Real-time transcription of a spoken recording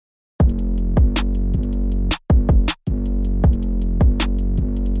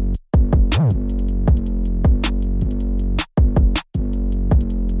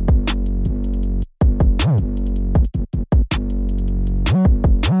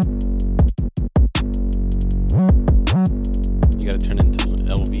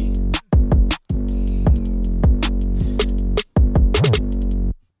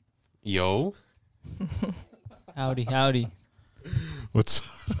Howdy, howdy. What's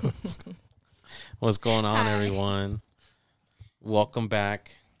going on, Hi. everyone? Welcome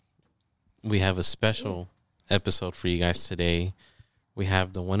back. We have a special episode for you guys today. We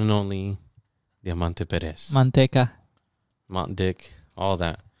have the one and only Diamante Perez. Manteca. Mont Dick, all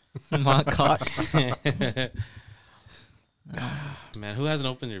that. Cock. Man, who hasn't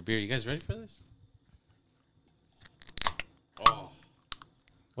opened their beer? You guys ready for this? Oh,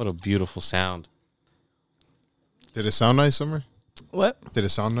 what a beautiful sound. Did it sound nice, Summer? What? Did it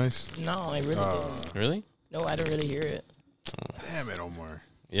sound nice? No, I really didn't. Really? No, I don't really hear it. Damn it, Omar.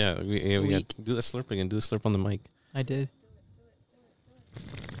 Yeah, we got to do the slurp again. Do the slurp on the mic. I did.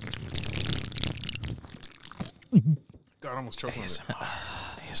 God, I almost choked on it.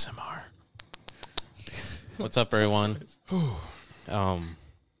 ASMR. What's up, everyone? Yeah,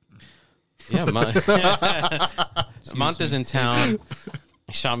 Monte's in town.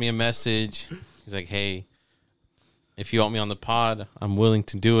 He shot me a message. He's like, "Hey, if you want me on the pod, I'm willing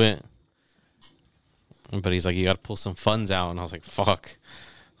to do it." But he's like, "You got to pull some funds out," and I was like, "Fuck."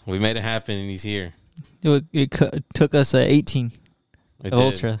 We made it happen, and he's here. It took us 18 It did.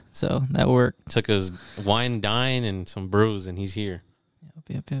 Ultra, so that worked. Took us wine, dine, and some brews, and he's here.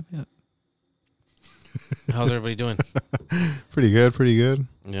 Yep. How's everybody doing? Pretty good.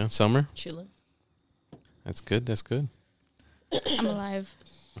 Yeah, summer. Chilling. That's good. I'm alive.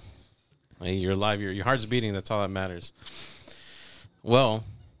 Hey, you're alive. Your heart's beating. That's all that matters. Well,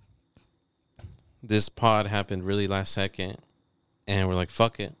 this pod happened really last second, and we're like,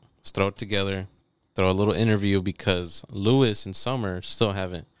 fuck it. Let's throw it together. Throw a little interview because Lewis and Summer still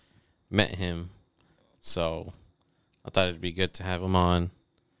haven't met him. So I thought it'd be good to have him on.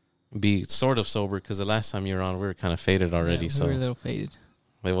 Be sort of sober because the last time you were on, we were kind of faded already. Yeah, so we were a little faded.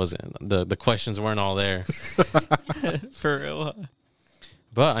 it wasn't, the questions weren't all there. For real.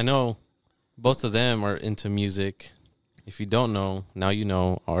 But I know both of them are into music. If you don't know, now you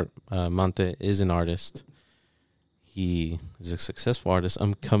know. Monte is an artist. He is a successful artist.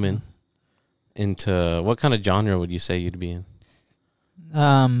 I'm coming into, what kind of genre would you say you'd be in?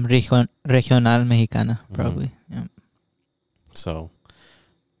 Regional Mexicana, probably. Yeah. So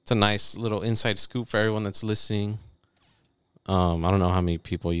it's a nice little inside scoop for everyone that's listening. I don't know how many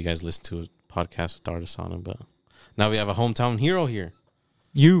people you guys listen to a podcast with artists on them, but now we have a hometown hero here.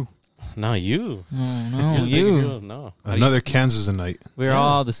 You. No, you. No, You're the big you. hero. No. Another Kansasite. We're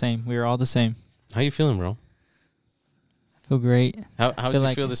all the same. We're all the same. How you feeling, bro? Feel great. How did you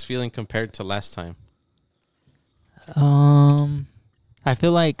like feel this feeling compared to last time? I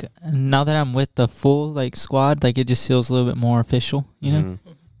feel like now that I'm with the full squad, it just feels a little bit more official, you know,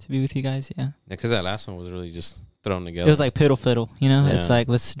 to be with you guys. Yeah. Because that last one was really just thrown together. It was like piddle fiddle, you know. Yeah. It's like,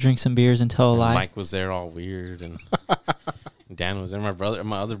 let's drink some beers and tell a lie. Mike was there all weird, and Dan was there.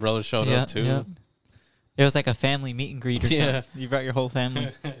 My other brother showed up too. Yeah. It was like a family meet and greet or Yeah. something. You brought your whole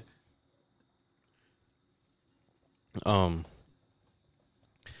family.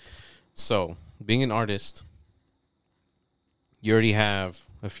 So being an artist, you already have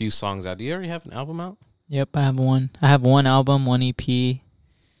a few songs out. Do you already have an album out? Yep, I have one. I have one album, one EP,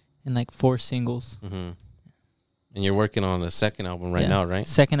 and 4 singles. Mm-hmm. And you're working on a second album right Yeah. now, right?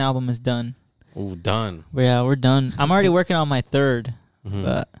 Second album is done. Ooh, done. Yeah, we're done. I'm already working on my third, Mhm.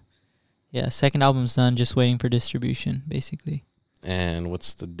 but yeah, second album's done. Just waiting for distribution, basically. And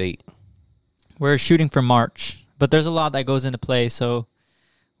what's the date? We're shooting for March, but there's a lot that goes into play, so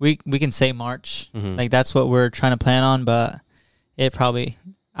we can say March. Mhm. That's what we're trying to plan on, but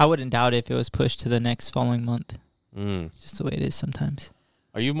I wouldn't doubt it if it was pushed to the next following month. It's just the way it is sometimes.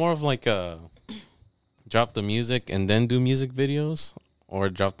 Are you more of a drop the music and then do music videos, or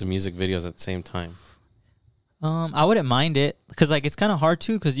drop the music videos at the same time? I wouldn't mind it because it's kind of hard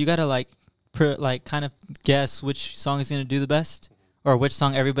too because you gotta kind of guess which song is gonna do the best or which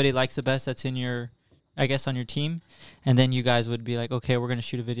song everybody likes the best that's in your, I guess, on your team, and then you guys would be like, okay, we're gonna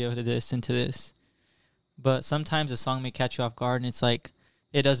shoot a video to this and to this. But sometimes a song may catch you off guard, and it's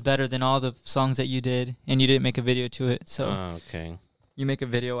it does better than all the songs that you did, and you didn't make a video to it, so Okay. you make a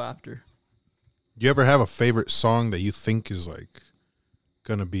video after. You ever have a favorite song that you think is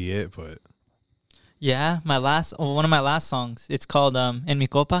gonna be it, but Yeah, one of my last songs. It's called En Mi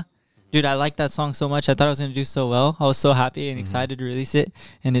Copa. Dude, I like that song so much. I thought I was gonna do so well. I was so happy and excited to release it,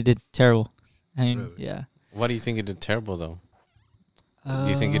 and it did terrible. I mean, Really? yeah. Why do you think it did terrible though? Do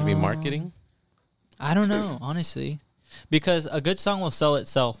you think it'd be marketing? I don't know, honestly, because a good song will sell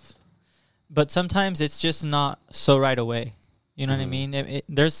itself, but sometimes it's just not so right away. You know what I mean?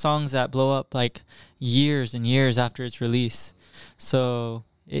 There's songs that blow up years and years after its release. So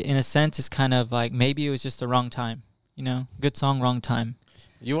in a sense, it's kind of maybe it was just the wrong time. You know, good song, wrong time.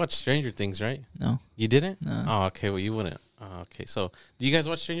 You watch Stranger Things, right? No. You didn't? No. Oh, okay. Well, you wouldn't. Oh, okay. So, do you guys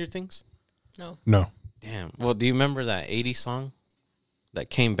watch Stranger Things? No. No. Damn. Well, do you remember that 80s song that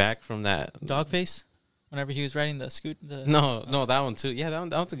came back from that? Dogface? Whenever he was riding the scoot. No, that one too. Yeah,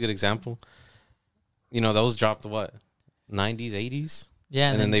 that one's a good example. You know, those dropped what? 90s, 80s?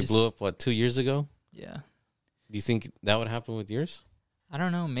 Yeah. And then they just- blew up, what, 2 years ago? Yeah. Do you think that would happen with yours? I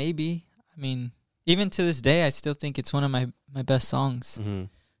don't know. Maybe. I mean, even to this day, I still think it's one of my best songs. Mm-hmm.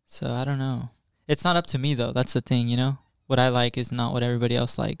 So I don't know. It's not up to me, though. That's the thing, you know? What I like is not what everybody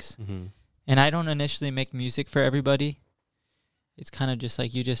else likes. Mm-hmm. And I don't initially make music for everybody. It's kind of just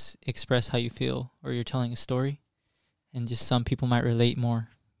like you just express how you feel or you're telling a story. And just some people might relate more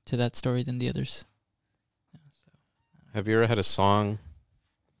to that story than the others. Have you ever had a song?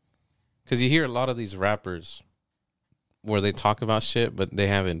 Because you hear a lot of these rappers where they talk about shit, but they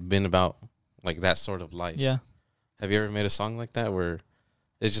haven't been about like that sort of life. Yeah. Have you ever made a song like that where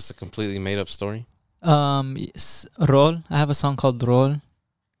it's just a completely made up story? Roll. I have a song called Roll.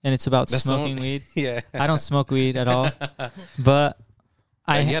 And it's about That's the smoking one- weed. Yeah. I don't smoke weed at all. But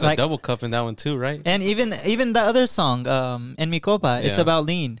I you had like, a double cup in that one too, right? and even the other song, En Mi Copa, it's Yeah. about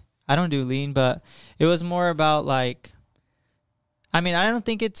lean. I don't do lean, but it was more about like, I mean, I don't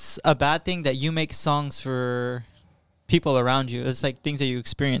think it's a bad thing that you make songs for people around you. It's like things that you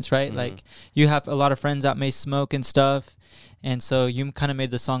experience, right? Mhm. Like you have a lot of friends that may smoke and stuff, and so you kind of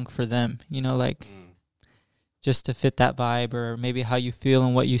made the song for them, you know, like just to fit that vibe or maybe how you feel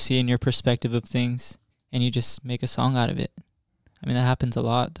and what you see in your perspective of things, and you just make a song out of it. I mean, that happens a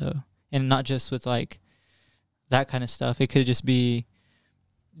lot though, and not just with like that kind of stuff. It could just be,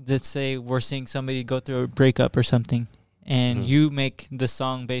 let's say we're seeing somebody go through a breakup or something, and Mhm. you make the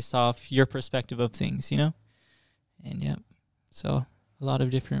song based off your perspective of things, you know? And yeah, so a lot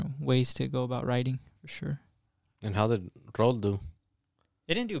of different ways to go about writing for sure. And how did Roll do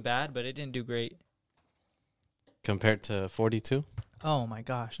It didn't do bad, but it didn't do great. compared to 42? Oh my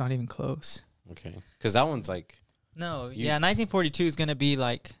gosh, not even close. Okay. Because that one's like, No, You- yeah, 1942 is going to be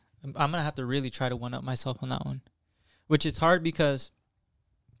like, I'm going to have to really try to one-up myself on that one. Which is hard because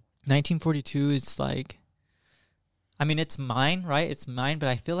 1942 is like, I mean, it's mine, right? It's mine, but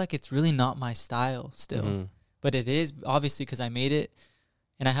I feel like it's really not my style still. mhm. But it is, obviously, because I made it.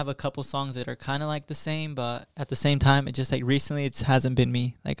 And I have a couple songs that are kind of like the same, but at the same time, it just like recently it hasn't been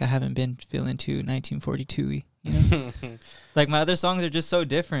me. Like I haven't been feeling too 1942-y, you know? Like my other songs are just so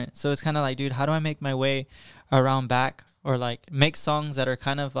different. So it's kind of like, dude, how do I make my way around back or like make songs that are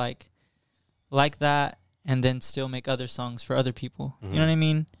kind of like that and then still make other songs for other people? You know what I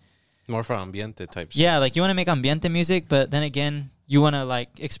mean? More for ambiente type Yeah, like you want to make ambiente music, but then again, you want to like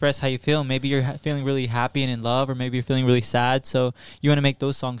express how you feel. Maybe you're feeling really happy and in love, or maybe you're feeling really sad. So you want to make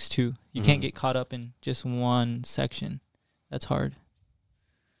those songs too. You can't Mhm. get caught up in just one section. That's hard.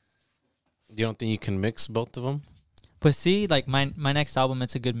 You don't think you can mix both of them? But see, like my next album,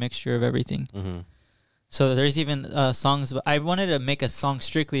 it's a good mixture of everything. Mm-hmm. So there's even songs. I wanted to make a song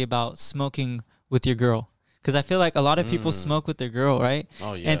strictly about smoking with your girl, because I feel like a lot of people smoke with their girl, right?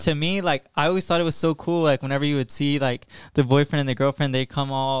 Oh, yeah. And to me, like I always thought it was so cool. Like whenever you would see like the boyfriend and the girlfriend, they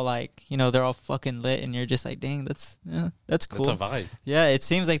come all like, you know, they're all fucking lit, and you're just like, dang, that's cool. It's a vibe. Yeah, it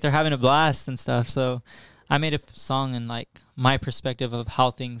seems like they're having a blast and stuff. So I made a song in like my perspective of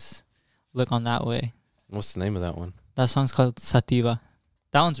how things look on that way. What's the name of that one? That song's called Sativa.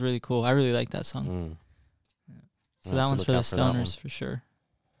 That one's really cool. I really like that song. Mm. So I'll that have to one's look for the out for that one. stoners for sure.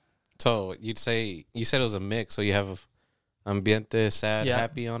 So you said it was a mix. So you have ambiente, sad, Yeah.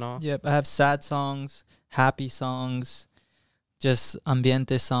 happy on all? Yep, I have sad songs, happy songs, just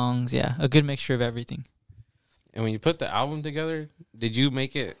ambiente songs. Yeah, a good mixture of everything. And when you put the album together, did you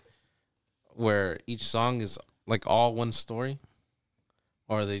make it where each song is like all one story?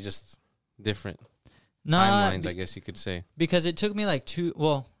 Or are they just different No, timelines, I guess you could say? because it took me like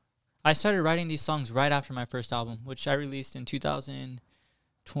I started writing these songs right after my first album, which I released in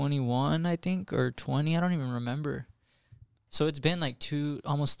 2021, I think, or 20. I don't even remember. So it's been like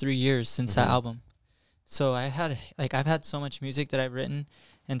almost 3 years since that Mhm. album. So I've had so much music that I've written.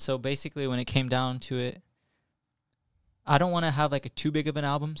 And so basically when it came down to it, I don't want to have like a too big of an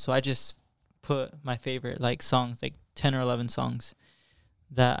album. So I just put my favorite like songs, like 10 or 11 songs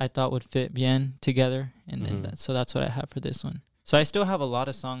that I thought would fit bien together. And then Mhm. so that's what I have for this one. So I still have a lot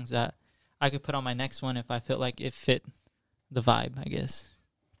of songs that I could put on my next one if I felt like it fit the vibe, I guess.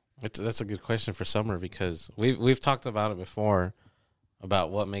 That's a good question for Summer because we've talked about it before about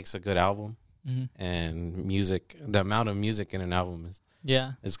what makes a good album Mm-hmm. and music. The amount of music in an album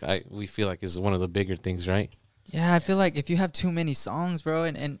Yeah. we feel like is one of the bigger things, right? Yeah, I feel like if you have too many songs, bro,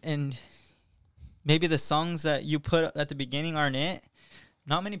 and maybe the songs that you put at the beginning aren't it,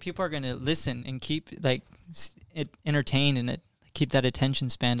 not many people are gonna listen and keep like it entertained and keep that attention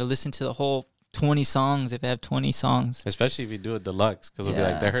span to listen to the whole 20 songs if they have 20 songs. Especially if you do a deluxe, because they'll be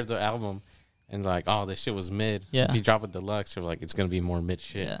like, Yeah. they heard the album and like, oh, this shit was mid. Yeah. If you drop a deluxe, you're like, it's gonna be more mid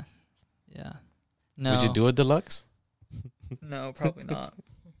shit. Yeah, yeah. No, Would you do a deluxe? No, probably not.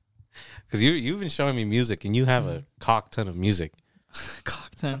 Because you've been showing me music, and you have a cock ton of music.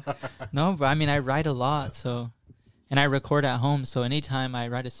 Cockton. No, but I mean, I write a lot, so, and I record at home. So anytime I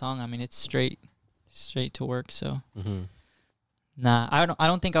write a song, I mean, it's straight to work. So, Mm-hmm. nah, I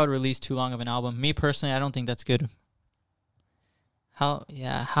don't think I would release too long of an album. Me personally, I don't think that's good.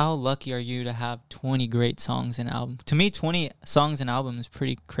 How lucky are you to have 20 great songs in an album? To me, 20 songs in an album is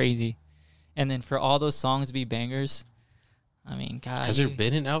pretty crazy. And then for all those songs to be bangers, I mean, God. Has there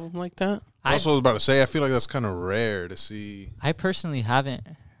been an album like that? I also was about to say, I feel like that's kind of rare to see. I personally haven't.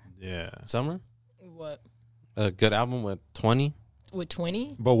 Yeah. Summer? What? A good album with 20? With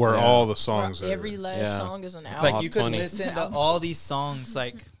 20? But where Yeah. all the songs Every are. last Yeah. song is an album. Like, All you could 20. listen to all these songs,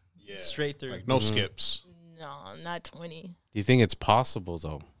 like, Yeah. straight through. Like, no Mhm. skips. No, not 20. Do you think it's possible,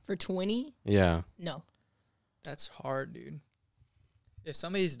 though? For 20? Yeah. No. That's hard, dude. If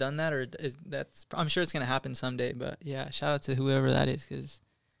somebody's done that, I'm sure it's gonna happen someday. But yeah, shout out to whoever that is, because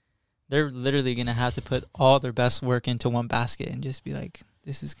they're literally gonna have to put all their best work into one basket and just be like,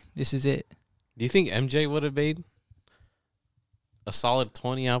 this is it. Do you think MJ would have made a solid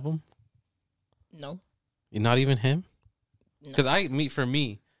 20 album? No. Not even him? No. Because for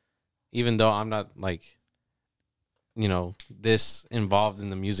me, even though I'm not like, this involved in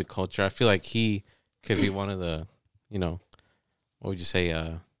the music culture, I feel like he could be one of the, what would you say,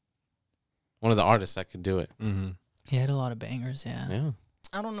 one of the artists that could do it. Mm-hmm. He had a lot of bangers, yeah. Yeah.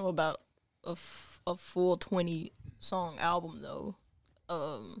 I don't know about a full 20 song album though.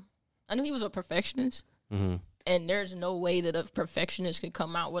 I knew he was a perfectionist, Mm-hmm. and there's no way that a perfectionist could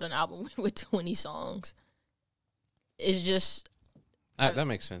come out with an album with 20 songs. It's just That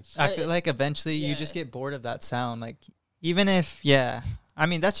makes sense. I feel like eventually you Yeah. just get bored of that sound. Like, even if, yeah. I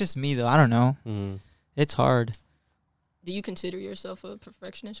mean, that's just me, though. I don't know. Mm-hmm. It's hard. Do you consider yourself a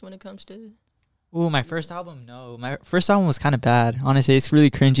perfectionist when it comes to? Ooh, my first album, no. My first album was kind of bad. Honestly, it's really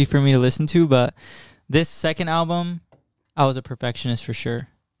cringy for me to listen to, but this second album, I was a perfectionist for sure.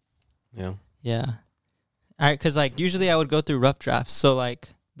 Yeah. Yeah. Because, like, usually I would go through rough drafts. So, like,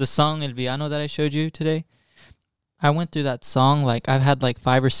 the song El Viano that I showed you today, I went through that song. Like, I've had, like,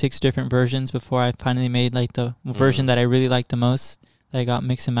 5 or 6 different versions before I finally made, like, the version that I really liked the most, that I got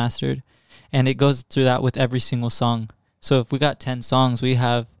mixed and mastered. And it goes through that with every single song. So, if we got 10 songs, we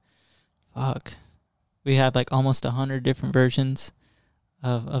have, like, almost 100 different versions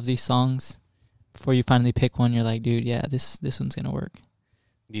of these songs. Before you finally pick one, you're like, dude, yeah, this one's going to work.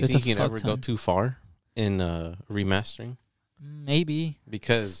 Do you There's think a you can fuck ever go ton. too far in remastering? Maybe.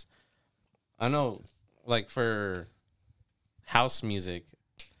 Because I know, like, for house music,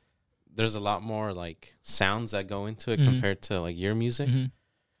 there's a lot more, like, sounds that go into it Mhm. compared to, like, your music. Hmm.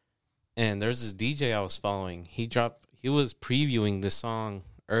 And there's this DJ I was following. He was previewing this song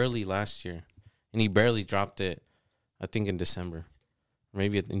early last year, and he barely dropped it, I think, in December,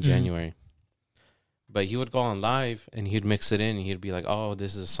 maybe in January. But he would go on live, and he'd mix it in, and he'd be like, oh,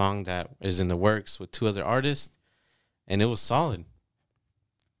 this is a song that is in the works with 2 other artists, and it was solid.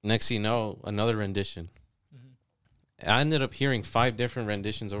 Next thing you know, another rendition. I ended up hearing 5 different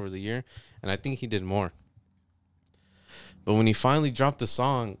renditions over the year, and I think he did more. But when he finally dropped the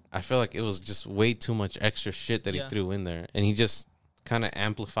song, I felt like it was just way too much extra shit that Yeah. he threw in there. And he just kind of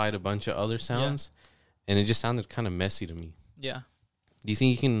amplified a bunch of other sounds, and it just sounded kind of messy to me. Yeah. Do you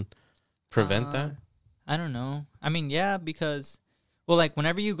think you can prevent that? I don't know. I mean, yeah, because, well, like,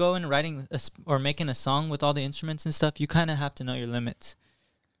 whenever you go in writing or making a song with all the instruments and stuff, you kind of have to know your limits.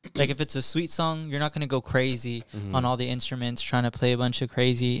 Like, if it's a sweet song, you're not going to go crazy on all the instruments trying to play a bunch of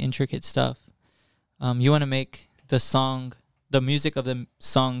crazy, intricate stuff. You want to make the music of the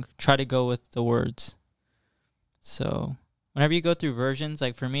song, try to go with the words. So, whenever you go through versions,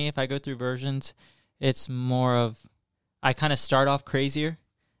 like, for me, if I go through versions, it's more of, I kind of start off crazier,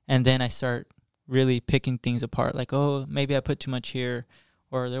 and then I start really picking things apart. Like, oh, maybe I put too much here,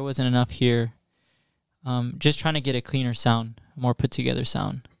 or there wasn't enough here. Just trying to get a cleaner sound, a more put together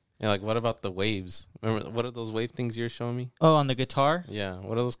sound. Yeah, like, what about the waves? Remember, what are those wave things you're showing me? Oh, on the guitar? Yeah,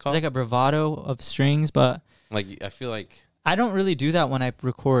 what are those It's called? like a bravado of strings, but Like, I feel like, I don't really do that when I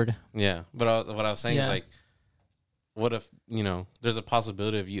record. yeah. But what I was saying is, Yeah. like, what if, there's a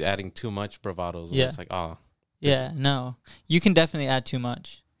possibility of you adding too much bravados? And Yeah. It's like, oh. Yeah, no. You can definitely add too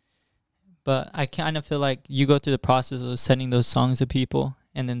much. But I kind of feel like you go through the process of sending those songs to people,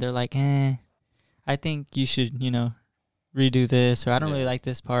 and then they're like, I think you should, redo this, or I don't Yeah. really like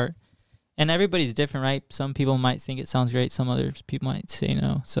this part. And everybody's different, right? Some people might think it sounds great, some other people might say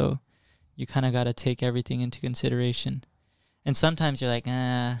no. So you kind of got to take everything into consideration. And sometimes you're like,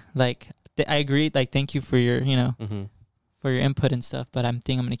 I agree, like, thank you for your, Mm-hmm. for your input and stuff, but I'm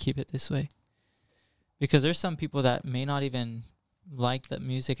going to keep it this way. Because there's some people that may not even like that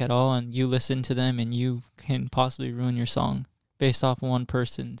music at all, and you listen to them and you can possibly ruin your song based off one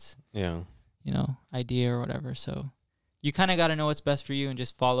person's, Yeah. idea or whatever. So you kind of got to know what's best for you and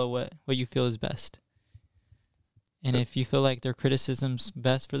just follow what you feel is best. And if you feel like their criticism's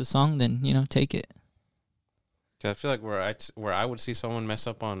best for the song, then, take it. 'Cause I feel like where I would see someone mess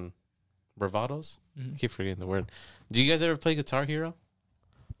up on bravados. Mhm. I keep forgetting the word. Do you guys ever play Guitar Hero?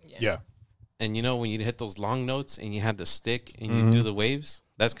 Yeah. And when you hit those long notes and you had the stick and you do the waves,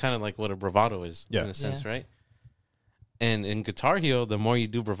 that's kind of like what a bravado is in a sense, right? And in Guitar Hero, the more you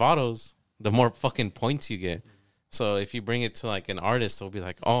do bravados, the more fucking points you get. So if you bring it to like an artist, they'll be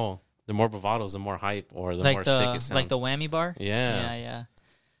like, oh, the more bravados, the more hype, or the more sick it sounds. Like the whammy bar? Yeah. Yeah.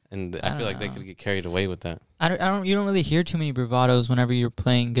 And I feel like they could get carried away with that. You don't really hear too many bravados whenever you're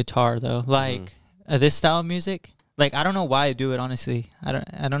playing guitar though. Like this style of music, like I don't know why I do it honestly. I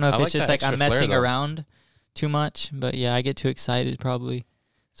don't know if it's just like I'm messing around too much, but yeah, I get too excited probably.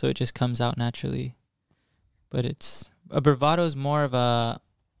 So it just comes out naturally. But it's a bravado is more of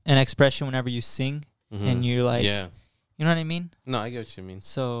an expression whenever you sing and you're like, you know what I mean? No, I get what you mean.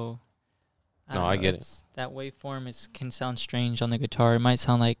 So I get it. That waveform can sound strange on the guitar. It might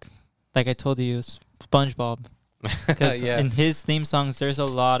sound like I told you, it's SpongeBob. Because in his theme songs, there's a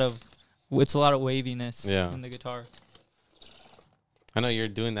lot of waviness in the guitar. I know you're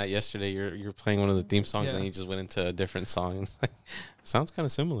doing that yesterday. You're playing one of the theme songs and you just went into a different song. Sounds kind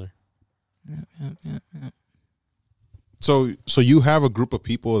of similar. Yeah. So you have a group of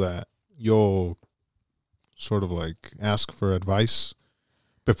people that you'll sort of like ask for advice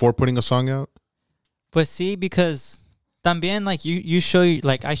before putting a song out? But see, because también, like you show,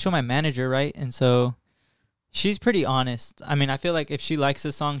 like I show my manager, right? And so she's pretty honest. I mean, I feel like if she likes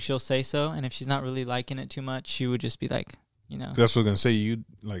a song, she'll say so. And if she's not really liking it too much, she would just be like, That's what I was going to say.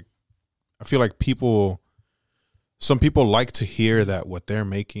 I feel like some people like to hear that what they're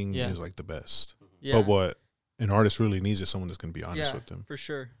making is like the best. Yeah. But what an artist really needs is someone that's going to be honest with them. For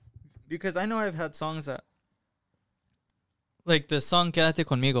sure. Because I know I've had songs that, like the song Quédate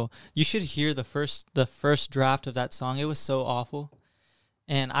Conmigo, you should hear the first draft of that song. It was so awful.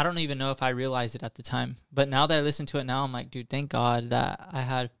 And I don't even know if I realized it at the time. But now that I listen to it now, I'm like, dude, thank God that I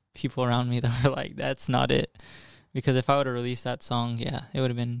had people around me that were like, that's not it. Because if I would have released that song, it would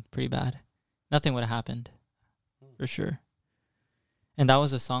have been pretty bad. Nothing would have happened. For sure. And that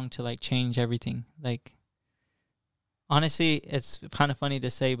was a song to like change everything. Like, honestly, it's kind of funny to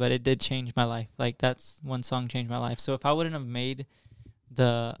say, but it did change my life. Like, that's one song changed my life. So if I wouldn't have made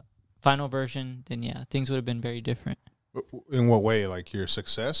the final version, then things would have been very different. In what way? Like your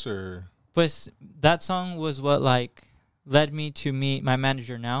success or? But that song was what like led me to meet my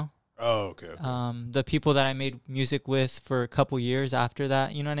manager now. Oh, okay. The people that I made music with for a couple years after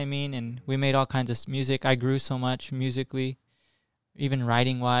that, you know what I mean? And we made all kinds of music. I grew so much musically, even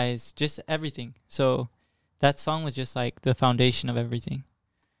writing wise, just everything. So that song was just like the foundation of everything,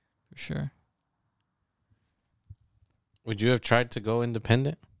 for sure. Would you have tried to go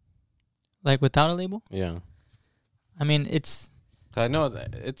independent? Like without a label? Yeah. I mean, I know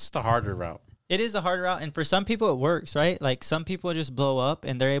that it's the harder route. It is the harder route, and for some people it works, right? Like some people just blow up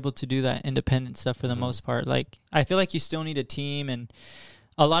and they're able to do that independent stuff for the most part. Like I feel like you still need a team, and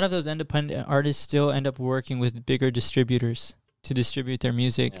a lot of those independent artists still end up working with bigger distributors to distribute their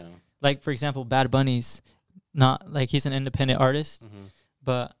music. Yeah. Like for example, Bad Bunny's not like he's an independent artist,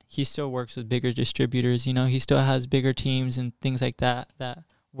 but he still works with bigger distributors. You know, he still has bigger teams and things like that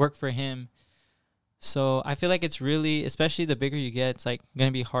work for him. So I feel like it's really, especially the bigger you get, it's like going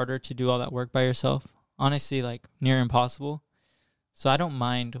to be harder to do all that work by yourself. Honestly, like near impossible. So I don't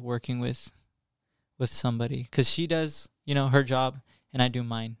mind working with somebody because she does, her job and I do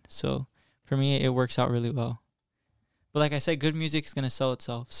mine. So for me, it works out really well. But like I said, good music is going to sell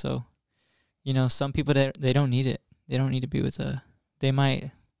itself. So, some people, they don't need it. They don't need to be they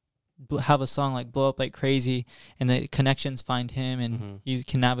might have a song like blow up like crazy and the connections find him and he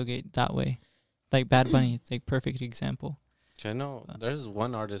can navigate that way. Like Bad Bunny, it's like perfect example. I know there's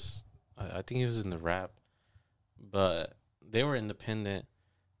one artist, I think he was in the rap, but they were independent,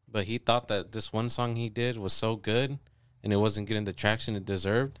 but he thought that this one song he did was so good and it wasn't getting the traction it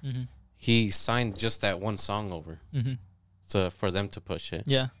deserved. He signed just that one song over for them to push it.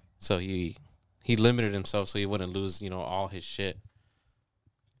 Yeah. So he limited himself so he wouldn't lose, all his shit.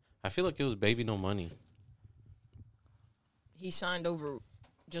 I feel like it was Baby No Money. he signed over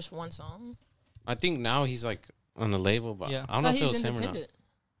just one song. I think now he's like on the label, but I don't know if it was him or not.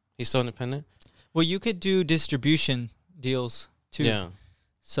 He's still independent. Well, you could do distribution deals too. Yeah.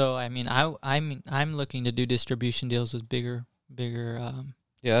 So I mean, I'm looking to do distribution deals with bigger.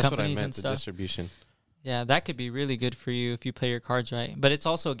 Yeah, that's what I meant. The distribution. Yeah, that could be really good for you if you play your cards right. But it's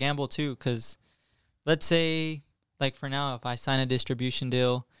also a gamble too, because let's say, like for now, if I sign a distribution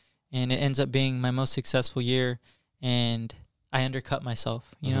deal and it ends up being my most successful year, and I undercut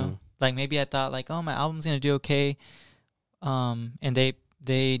myself, you know, like maybe I thought like, oh, my album's gonna do okay, and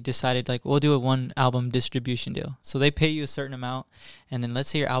they decided like we'll do a 1 album distribution deal. So they pay you a certain amount, and then let's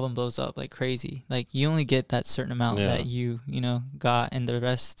say your album blows up like crazy. Like you only get that certain amount that you know got, and the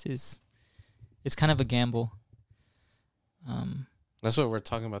rest is, it's kind of a gamble. That's what we were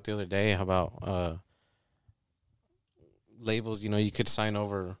talking about the other day about labels. You know, you could sign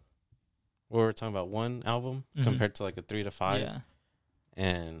over. We were talking about 1 album compared to like a 3 to 5,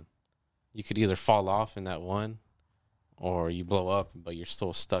 and you could either fall off in that one, or you blow up, but you're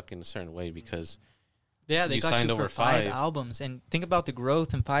still stuck in a certain way because they got signed you for over 5 albums. And think about the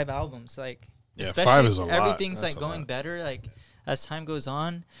growth in 5 albums. Like, 5 is a lot. Everything's That's like going better. Like as time goes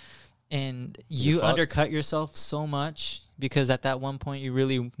on, and you undercut yourself so much because at that one point you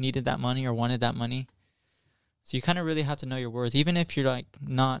really needed that money or wanted that money. So you kind of really have to know your worth, even if you're like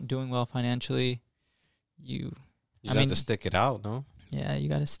not doing well financially. You just have to stick it out, no? Yeah, you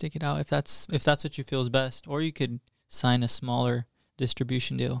got to stick it out if that's what you feel is best. Or you could sign a smaller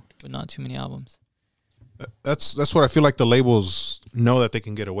distribution deal with not too many albums. That's what I feel like the labels know that they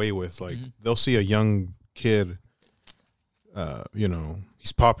can get away with. Like they'll see a young kid, you know,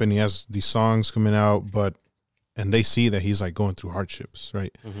 he's popping, he has these songs coming out, and they see that he's like going through hardships,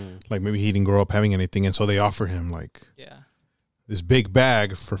 right? Like maybe he didn't grow up having anything, and so they offer him like this big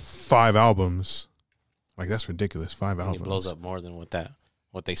bag for 5 albums. Like that's ridiculous. 5 albums. It blows up more than what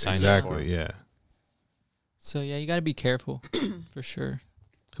they signed exactly, for. Yeah. So yeah, you got to be careful for sure.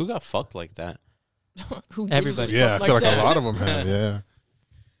 Who got fucked like that? Everybody. Yeah, I feel like a lot of them have. Yeah.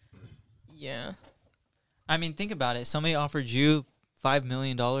 Yeah. I mean, think about it. Somebody offered you $5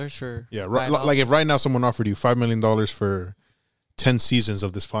 million for like if right now someone offered you $5 million for 10 seasons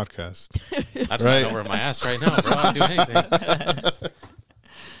of this podcast, I'd sign over my ass right now, bro. I'd do anything.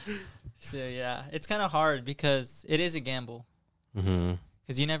 So yeah, it's kind of hard because it is a gamble.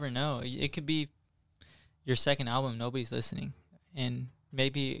 Because you never know. It could be your second album, nobody's listening, and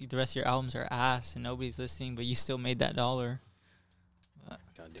maybe the rest of your albums are ass and nobody's listening, but you still made that $1.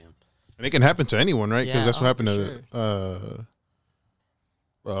 Goddamn. And it can happen to anyone, right? Because that's what happened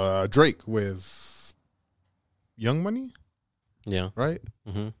to Drake with Young Money. Yeah. Right?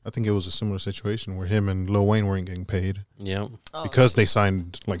 I think it was a similar situation where him and Lil Wayne weren't getting paid. Yeah. Because they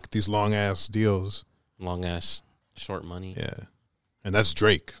signed like these long ass deals. Long ass short money. Yeah. And that's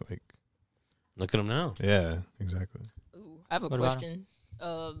Drake. Like, look at him now. Yeah, exactly. Ooh, I have a question.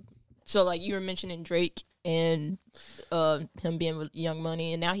 So like you were mentioning Drake and him being with Young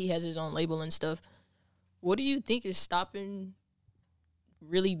Money, and now he has his own label and stuff. What do you think is stopping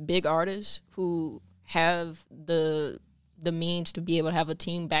really big artists who have the means to be able to have a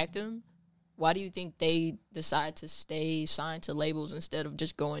team back them? Why do you think they decide to stay signed to labels instead of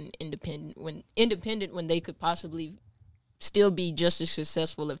just going independent when they could possibly still be just as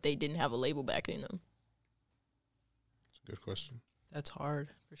successful if they didn't have a label backing them? That's a good question. That's hard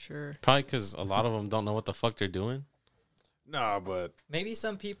for sure. Probably because a lot of them don't know what the fuck they're doing. Nah, but maybe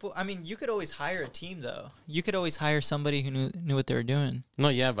some people. I mean, you could always hire a team though. You could always hire somebody who knew what they were doing. No,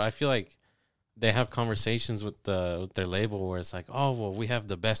 yeah, but I feel like they have conversations with their label where it's like, oh well, we have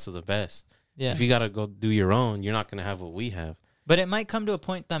the best of the best. Yeah. If you gotta go do your own, you're not gonna have what we have. But it might come to a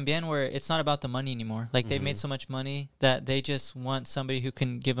point también where it's not about the money anymore. Like they've made so much money that they just want somebody who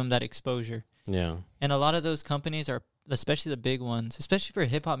can give them that exposure. Yeah. And a lot of those companies are, especially the big ones, especially for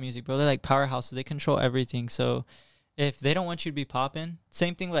hip hop music, bro. They're like powerhouses. They control everything. So if they don't want you to be popping,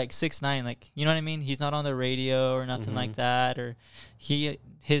 same thing like 6ix9ine, like, you know what I mean? He's not on the radio or nothing like that, or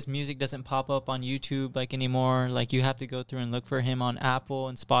his music doesn't pop up on YouTube like anymore. Like you have to go through and look for him on Apple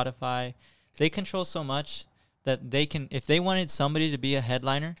and Spotify. They control so much that they can, if they wanted somebody to be a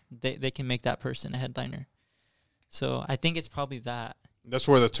headliner, they can make that person a headliner. So I think it's probably that. That's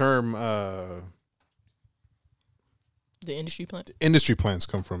where the term the industry plan? Industry plans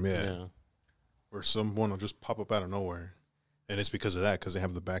come from, yeah. Where someone will just pop up out of nowhere. And it's because of that, because they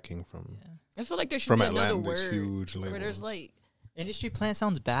have the backing from I feel like there should be another word huge label. where there's like industry plan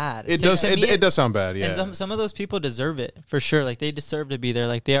sounds bad. It does. It does sound bad. Yeah. And some of those people deserve it for sure. Like they deserve to be there.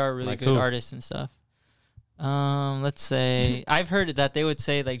 Like they are really like good artists and stuff. Let's say I've heard that they would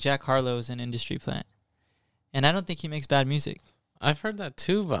say like Jack Harlow's an industry plant, and I don't think he makes bad music. I've heard that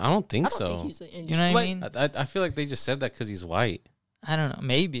too, but I don't think so. Think he's you know what I mean? I feel like they just said that because he's white. I don't know,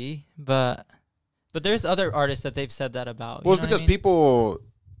 maybe, but there's other artists that they've said that about. Well, it's because people,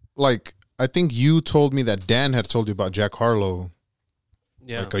 like, I think you told me that Dan had told you about Jack Harlow,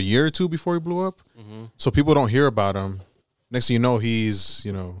 like a year or two before he blew up. Mm-hmm. So people don't hear about him. Next thing you know, he's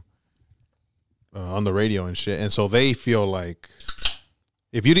on the radio and shit, and so they feel like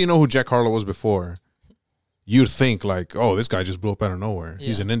if you didn't know who Jack Harlow was before, you'd think like, oh, this guy just blew up out of nowhere. Yeah.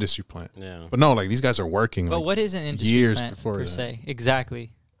 He's an industry plant. Yeah. But no, like these guys are working. But like, what is an industry years plant before per that. se?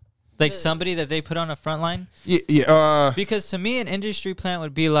 Exactly. Like somebody that they put on a front line? Yeah. Because to me, an industry plant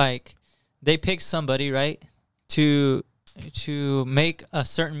would be like they pick somebody, right, to make a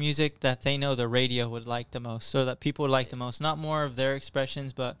certain music that they know the radio would like the most, so that people would like the most. Not more of their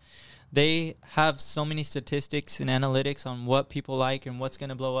expressions, but they have so many statistics and analytics on what people like and what's going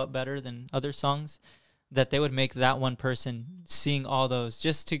to blow up better than other songs that they would make that one person seeing all those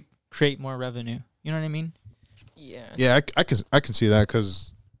just to create more revenue. You know what I mean? Yeah. Yeah, I can see that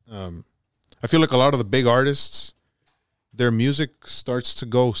because I feel like a lot of the big artists, their music starts to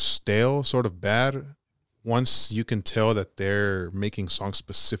go stale, sort of bad, once you can tell that they're making songs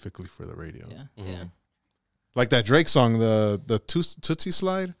specifically for the radio. Yeah. Mm-hmm. Yeah. Like that Drake song, the Tootsie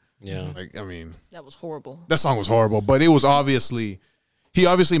Slide. Yeah. Like, I mean, that was horrible. That song was horrible, but it was he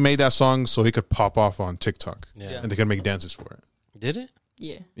obviously made that song so he could pop off on TikTok. Yeah. And they could make dances for it. Did it?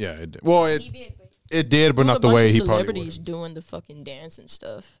 Yeah. Yeah, it did. Well, it did, but not the way he probably would. Celebrities doing the fucking dance and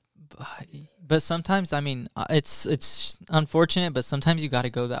stuff. But sometimes, I mean, it's unfortunate, but sometimes you got to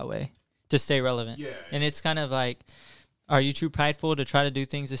go that way to stay relevant. Yeah. And it's kind of like, are you too prideful to try to do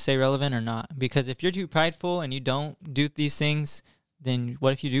things to stay relevant or not? Because if you're too prideful and you don't do these things, then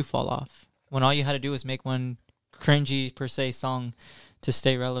what if you do fall off? When all you had to do was make one cringy, per se, song to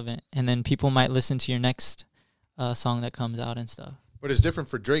stay relevant. And then people might listen to your next song that comes out and stuff. But it's different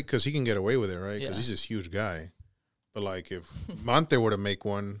for Drake because he can get away with it, right? Because he's this huge guy. But like if Monte were to make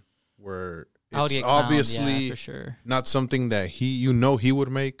one where it's obviously for sure. not something that he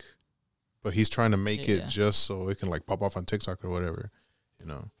would make, but he's trying to make it just so it can like pop off on TikTok or whatever,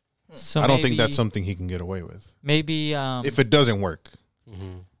 So I don't think that's something he can get away with. Maybe if it doesn't work.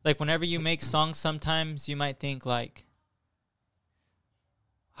 Mm-hmm. Like whenever you make songs, sometimes you might think like,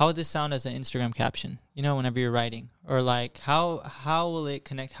 how would this sound as an Instagram caption? Whenever you're writing, or like how will it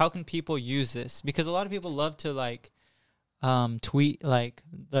connect? How can people use this? Because a lot of people love to like tweet like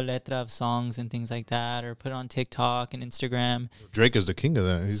the letra of songs and things like that, or put it on TikTok and Instagram. Drake is the king of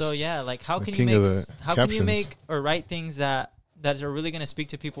that. So yeah, like how can you make or write things that are really going to speak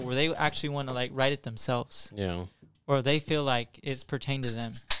to people where they actually want to like write it themselves? Yeah. Or they feel like it's pertained to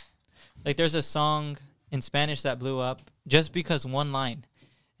them. Like there's a song in Spanish that blew up just because one line.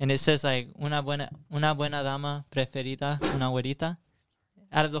 And it says like, una buena dama preferida, una güerita.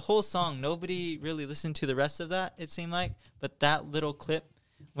 Out of the whole song, nobody really listened to the rest of that, it seemed like. But that little clip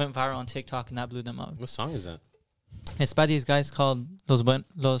went viral on TikTok, and that blew them up. What song is that? It's by these guys called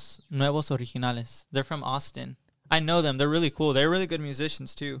Los Nuevos Originales. They're from Austin. I know them. They're really cool. They're really good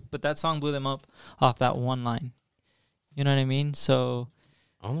musicians, too. But that song blew them up off that one line. You know what I mean? So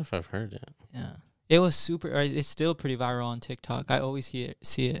I don't know if I've heard it. Yeah. It was it's still pretty viral on TikTok. I always see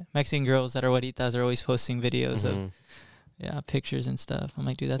it. Mexican girls that are güeritas are always posting videos of pictures and stuff. I'm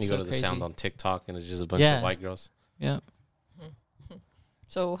like, dude, that's so crazy. You go to the sound on TikTok and it's just a bunch of white girls. Yeah.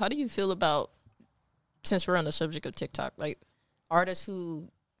 So how do you feel about, since we're on the subject of TikTok, like artists who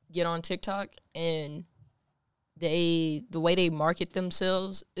get on TikTok and the way they market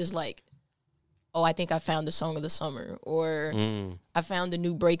themselves is like, oh, I think I found the song of the summer, or I found the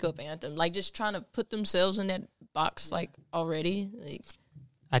new breakup anthem. Like, just trying to put themselves in that box, like, already. Like,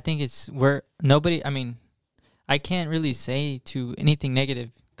 I think it's I can't really say to anything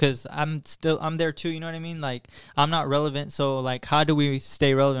negative because I'm there too, you know what I mean? Like, I'm not relevant, so, like, how do we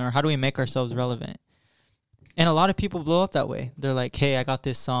stay relevant, or how do we make ourselves relevant? And a lot of people blow up that way. They're like, hey, I got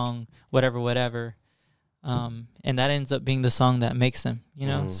this song, whatever. And that ends up being the song that makes them, you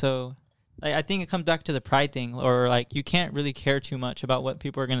know? So I think it comes back to the pride thing, or like you can't really care too much about what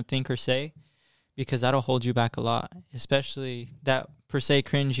people are going to think or say, because that'll hold you back a lot, especially that per se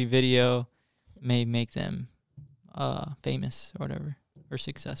cringy video may make them famous or whatever, or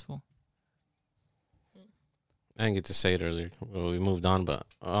successful. I didn't get to say it earlier. Well, we moved on, but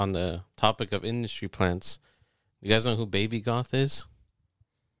on the topic of industry plants, you guys know who Baby Goth is?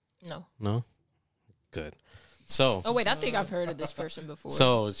 No. No? Good. So. Oh, wait, I think I've heard of this person before.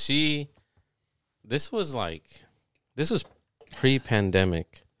 So this was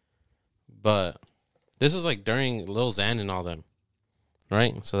pre-pandemic, but this was like during Lil Xan and all them.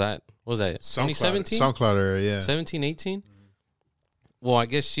 right? So that what was that 2017, SoundCloud era, yeah, 17, 18. Well, I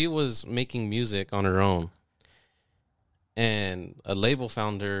guess she was making music on her own, and a label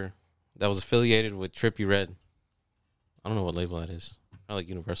found her that was affiliated with Trippie Redd. I don't know what label that is. Probably like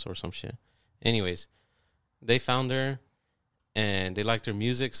Universal or some shit. Anyways, they found her, and they liked her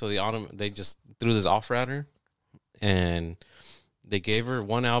music, so they just threw this offer at her, and they gave her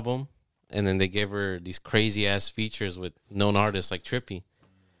one album, and then they gave her these crazy ass features with known artists like Trippie.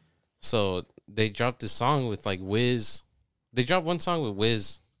 So they dropped this song with like Wiz. They dropped one song with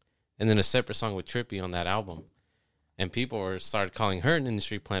Wiz, and then a separate song with Trippie on that album. And people started calling her an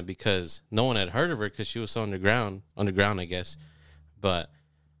industry plant because no one had heard of her because she was so underground, I guess. But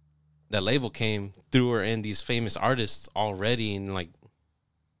that label came, threw her in these famous artists already, and like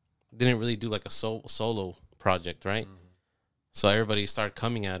didn't really do like a solo project, right? Mm-hmm. So everybody started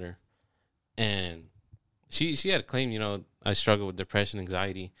coming at her, and she had claimed, you know, I struggle with depression,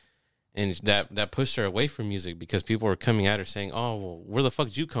 anxiety. And that pushed her away from music because people were coming at her saying, "Oh, well, where the fuck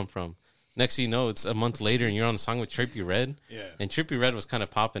did you come from?" Next thing you know, it's a month later and you're on a song with Trippie Redd. Yeah. And Trippie Redd was kind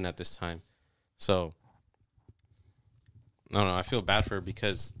of popping at this time. So, I don't know. I feel bad for her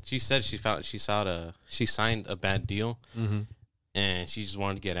because she said she signed a bad deal. Mm-hmm. And she just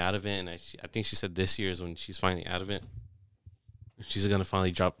wanted to get out of it. And I think she said this year is when she's finally out of it. She's going to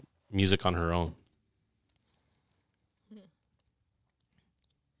finally drop music on her own.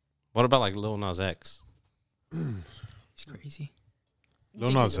 What about like Lil Nas X? He's crazy.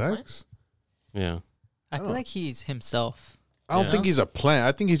 Lil Nas X? Yeah. I feel like he's himself. I don't think he's a plant.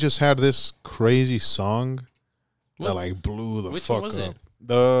 I think he just had this crazy song that like blew the fuck up. It?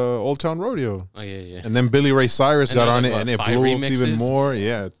 The Old Town Rodeo. Oh yeah. And then Billy Ray Cyrus got on it, and it blew up even more.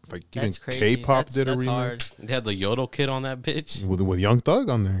 Yeah, like even K-pop did a remix. Hard. They had the Yodel Kid on that bitch with Young Thug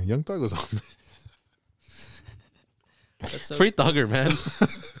on there. Young Thug was on there. That's so free Thugger, man.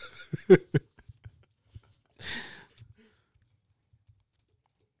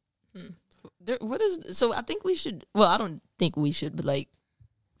 So I think we should. Well, I don't think we should, but like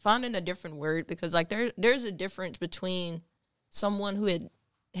finding a different word because like there's a difference between someone who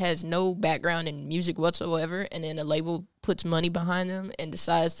has no background in music whatsoever, and then a label puts money behind them and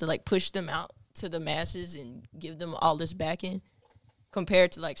decides to like push them out to the masses and give them all this backing,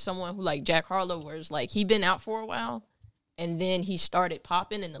 compared to like someone who like Jack Harlow, where it's like he been out for a while, and then he started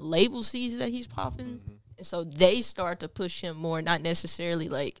popping, and the label sees that he's popping, and so they start to push him more, not necessarily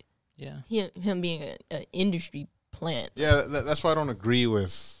like. Yeah, him being an industry plant. Yeah, that's why I don't agree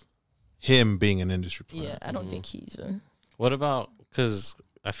with him being an industry plant. Yeah, I don't think he's a... What about, because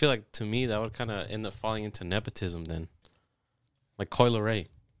I feel like to me that would kind of end up falling into nepotism then. Like Coi Leray.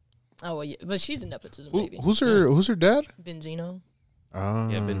 Oh, well, yeah, but she's a nepotism baby. Who's her dad? Benzino.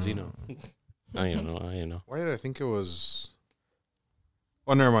 Yeah, Benzino. I don't know. Why did I think it was...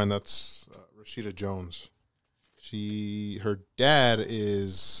 Oh, never mind. That's Rashida Jones. Her dad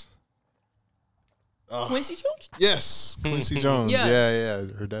is... Quincy Jones? Yes, Quincy Jones. Yeah.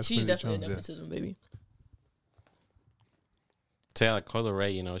 Her dad's She's Quincy definitely Jones, a nepotism baby. So yeah, like Coi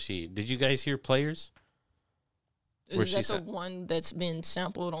Leray, you know, did you guys hear Players? Is that the one that's been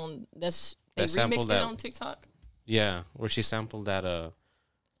sampled on they remixed it on TikTok? Yeah, where she sampled that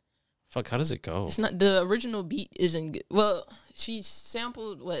fuck, how does it go? It's not the original beat isn't good. Well, she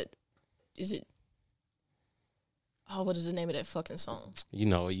sampled what is it? Oh, what is the name of that fucking song? You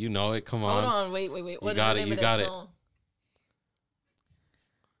know it. Come on. Hold on, wait. What is the name of that song?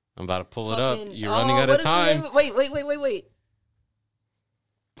 I'm about to pull it up. You're running out of time. Wait.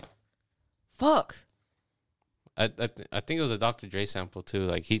 Fuck. I think it was a Dr. Dre sample too.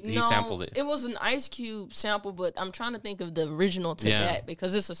 Like he sampled it. It was an Ice Cube sample, but I'm trying to think of the original to that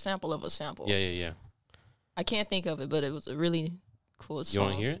because it's a sample of a sample. Yeah. I can't think of it, but it was a really cool song. You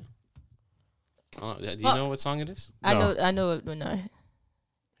want to hear it? Do you know what song it is? No. I know it when I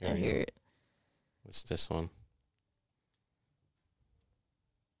hear it. What's this one?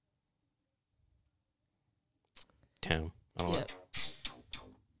 Damn. I don't know.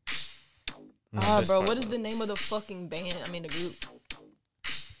 Bro, what is the name of the fucking band? I mean, the group.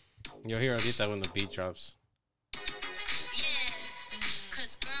 You'll hear Adita when the beat drops.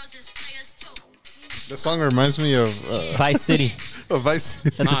 The song reminds me of Vice City. Vice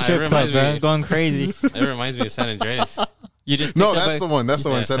City. At the strip club, bro. Going crazy. It reminds me of San Andreas. That's the one. That's the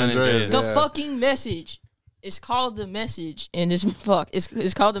one. San Andreas. The fucking Message. It's called The Message, and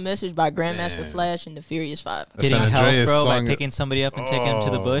it's called The Message by Grandmaster Flash and the Furious Five. Getting help, bro, by picking somebody up and taking him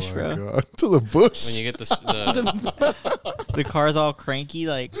to the bush, bro. God. To the bush. When you get the car's all cranky,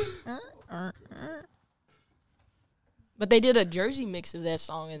 like. But they did a Jersey mix of that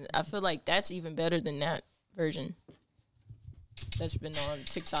song, and I feel like that's even better than that version. that's been on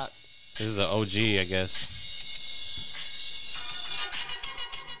TikTok. This is an OG, I guess.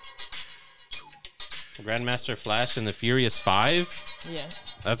 Grandmaster Flash and the Furious 5? Yeah.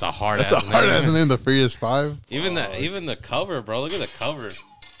 That's a hard That's a hard ass name, the Furious 5. Even the cover, bro. Look at the cover.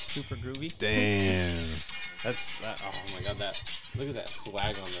 Super groovy. Damn. That's oh my god, look at that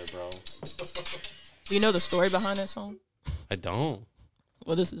swag on there, bro. Do you know the story behind that song? I don't.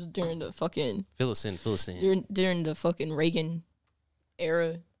 Well, this is during the fucking Fill us in. during the fucking Reagan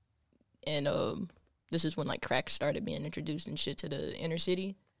era, and this is when like crack started being introduced and shit to the inner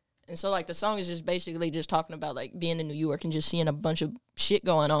city. And so, like, the song is just basically just talking about, like, being in New York and just seeing a bunch of shit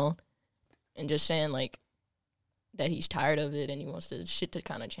going on and just saying, like, that he's tired of it and he wants the shit to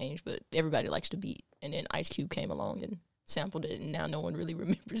kind of change. But everybody likes to beat. And then Ice Cube came along and sampled it, and now no one really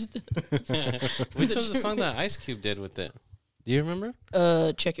remembers Which was the song that Ice Cube did with it? Do you remember?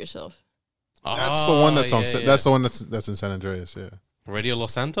 Check Yourself. That's the one that's on. Yeah. That's the one that's in San Andreas, yeah. Radio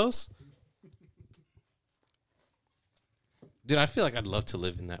Los Santos? Dude, I feel like I'd love to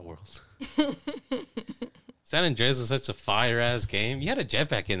live in that world. San Andreas was such a fire-ass game. You had a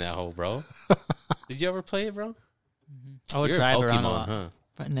jetpack in that hole, bro. Did you ever play it, bro? Mm-hmm. I would drive around a lot. Huh?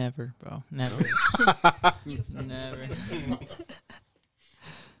 But never, bro. Never. Never.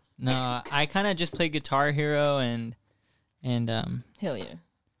 No, I kind of just played Guitar Hero and hell yeah.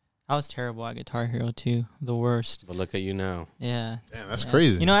 I was terrible at Guitar Hero too. The worst. But look at you now. Yeah. Damn, that's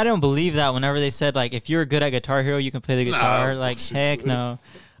crazy. You know, I don't believe that whenever they said, like, if you're good at Guitar Hero, you can play the guitar. Like, heck no.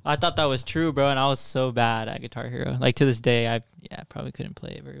 I thought that was true, bro, and I was so bad at Guitar Hero. Like, to this day, I probably couldn't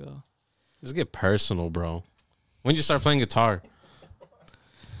play it very well. Let's get personal, bro. When did you start playing guitar?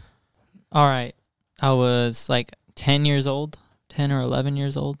 All right. I was, like, 10 years old. 10 or 11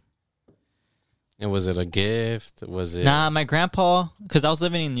 years old. And was it a gift? Was it? Nah, my grandpa, because I was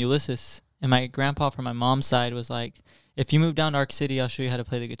living in Ulysses, and my grandpa from my mom's side was like, if you move down to Arc City, I'll show you how to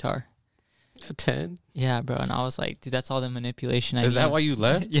play the guitar. At 10? Yeah, bro. And I was like, dude, that's all the manipulation I need. Is that why you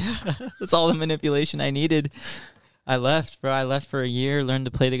left? Yeah, that's all the manipulation I needed. I left, bro. I left for a year, learned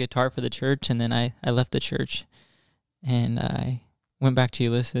to play the guitar for the church, and then I left the church, and I went back to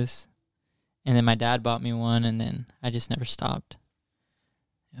Ulysses. And then my dad bought me one, and then I just never stopped.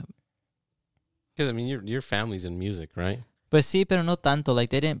 Because, I mean, your family's in music, right? But sí, pero no tanto. Like,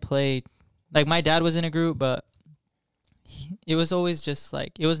 they didn't play. Like, my dad was in a group, but it was always just,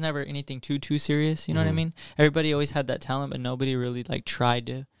 like, it was never anything too serious. You know what I mean? Everybody always had that talent, but nobody really, like, tried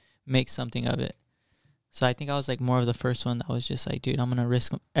to make something of it. So I think I was, like, more of the first one that was just like, dude, I'm going to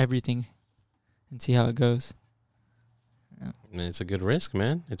risk everything and see how it goes. Yeah. And it's a good risk,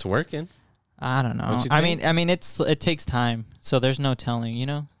 man. It's working. I don't know. I mean, it takes time, so there's no telling, you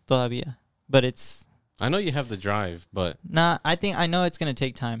know, todavía. But it's. I know you have the drive, but. Nah, I know it's gonna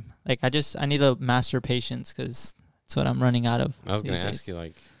take time. Like I need to master patience because that's what I'm running out of. I was gonna ask you,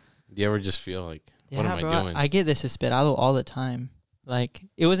 like, do you ever just feel like, what am I doing? I get this desesperado all the time. Like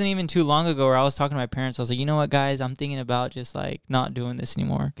it wasn't even too long ago where I was talking to my parents. I was like, you know what, guys, I'm thinking about just like not doing this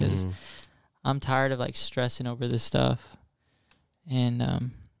anymore because I'm tired of like stressing over this stuff.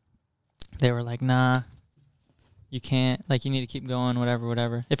 And they were like, nah. You can't, like, you need to keep going,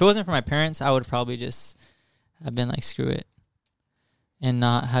 whatever. If it wasn't for my parents, I would probably just have been like, screw it, and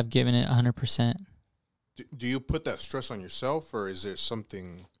not have given it 100%. Do you put that stress on yourself, or is there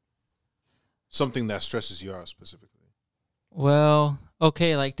something that stresses you out specifically? Well,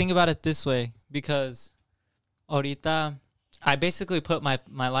 okay, like, think about it this way, because ahorita, I basically put my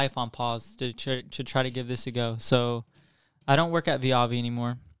life on pause to try to give this a go. So, I don't work at Viavi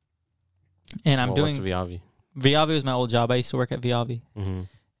anymore, and I'm doing... What's Viavi? Viavi was my old job. I used to work at Viavi.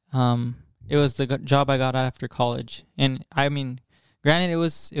 Mm-hmm. It was the job I got after college, and I mean, granted, it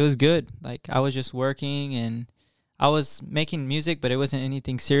was good. Like I was just working, and I was making music, but it wasn't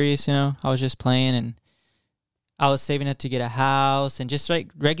anything serious. You know, I was just playing, and I was saving up to get a house, and just like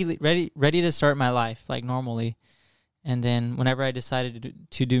ready to start my life like normally. And then whenever I decided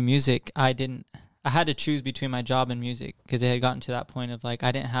to do music, I had to choose between my job and music because it had gotten to that point of like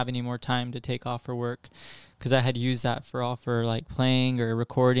I didn't have any more time to take off for work because I had used that for like playing or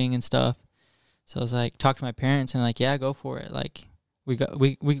recording and stuff. So I was like, talk to my parents and like, yeah, go for it. Like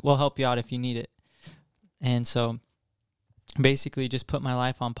we'll help you out if you need it. And so basically just put my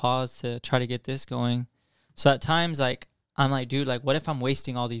life on pause to try to get this going. So at times like I'm like, dude, like what if I'm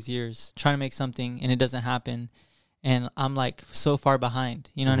wasting all these years trying to make something and it doesn't happen? And I'm like so far behind,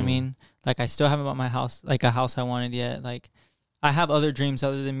 you know what I mean? Like I still haven't bought my house, like a house I wanted yet. Like I have other dreams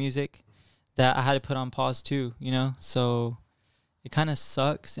other than music that I had to put on pause too, you know? So it kind of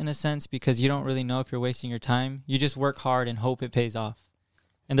sucks in a sense because you don't really know if you're wasting your time. You just work hard and hope it pays off.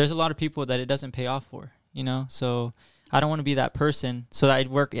 And there's a lot of people that it doesn't pay off for, you know? So I don't want to be that person, so I'd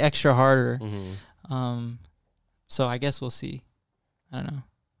work extra harder. So I guess we'll see. I don't know.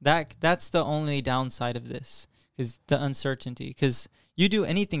 That's the only downside of this, is the uncertainty. Because you do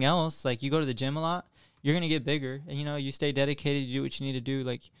anything else, like you go to the gym a lot, you're going to get bigger. And, you stay dedicated, you do what you need to do.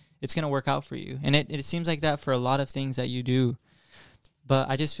 Like, it's going to work out for you. And it seems like that for a lot of things that you do. But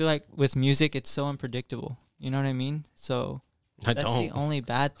I just feel like with music, it's so unpredictable. You know what I mean? So that's the only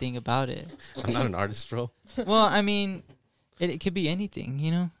bad thing about it. I'm not an artist, bro. Well, I mean, it could be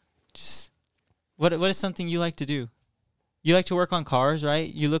anything, Just what is something you like to do? You like to work on cars,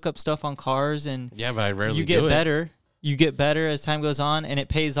 right? You look up stuff on cars, and yeah, but I rarely you get better. You get better as time goes on, and it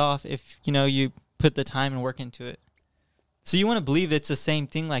pays off if you put the time and work into it. So you want to believe it's the same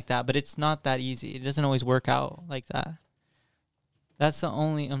thing like that, but it's not that easy. It doesn't always work out like that. That's the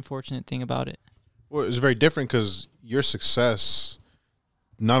only unfortunate thing about it. Well, it's very different because your success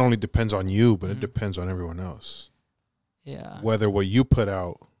not only depends on you, but it depends on everyone else. Yeah. Whether what you put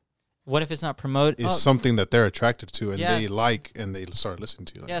out, what if it's not promoted? Is something that they're attracted to and they like, and they start listening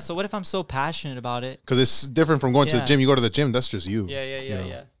to you. Like so what if I'm so passionate about it? Because it's different from going to the gym. You go to the gym, that's just you.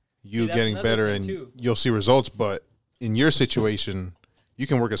 Yeah. You getting better, and you'll see results. But in your situation, you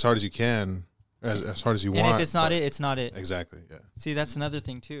can work as hard as you can, as hard as you want. And if it's not it's not it. Exactly, yeah. See, that's another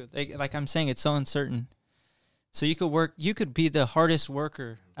thing, too. Like I'm saying, it's so uncertain. So you could be the hardest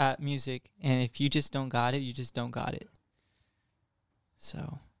worker at music, and if you just don't got it, you just don't got it.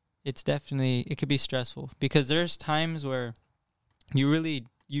 So it's definitely, it could be stressful, because there's times where you really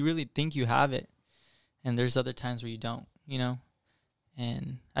think you have it, and there's other times where you don't,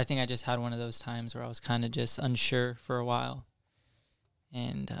 And I think I just had one of those times where I was kind of just unsure for a while,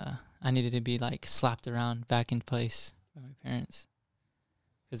 and I needed to be like slapped around back in place by my parents,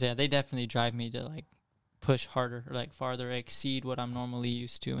 because they definitely drive me to like push harder, or like farther exceed what I'm normally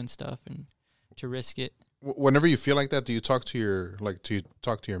used to and stuff, and to risk it. Whenever you feel like that, do you talk to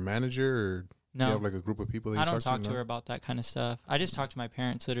your manager, or no? Do you have like a group of people that you I don't talk to her about that kind of stuff. I just talk to my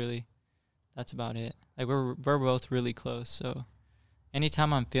parents, literally. That's about it. Like we're both really close, so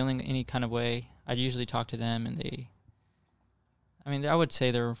anytime I'm feeling any kind of way, I usually talk to them, and I would say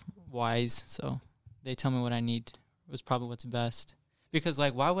they're wise, so they tell me what I need. Was probably what's best, because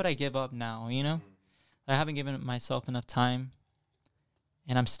like, why would I give up now? I haven't given myself enough time,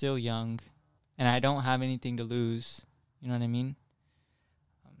 and I'm still young, and I don't have anything to lose. You know what I mean?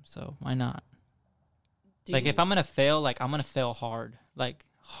 So why not? If I'm gonna fail, like I'm gonna fail hard, like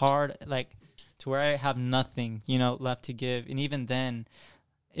to where I have nothing, left to give. And even then,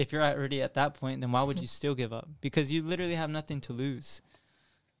 if you're already at that point, then why would you still give up? Because you literally have nothing to lose.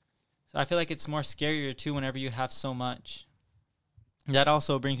 So I feel like it's more scarier too whenever you have so much. That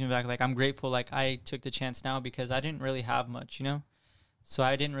also brings me back, like I'm grateful, like I took the chance now because I didn't really have much, So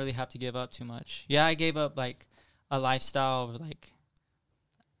I didn't really have to give up too much. Yeah, I gave up like a lifestyle of like,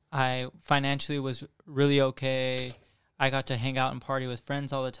 I financially was really okay. I got to hang out and party with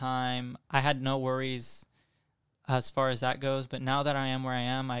friends all the time. I had no worries as far as that goes. But now that I am where I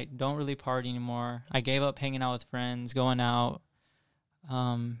am, I don't really party anymore. I gave up hanging out with friends, going out,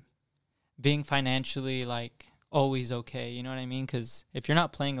 being financially like always okay. You know what I mean? Because if you're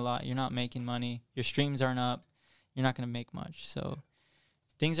not playing a lot, you're not making money. Your streams aren't up. You're not going to make much. So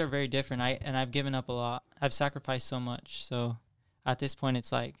things are very different. I've given up a lot. I've sacrificed so much. So at this point,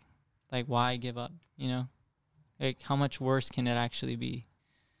 it's like why give up? Like how much worse can it actually be?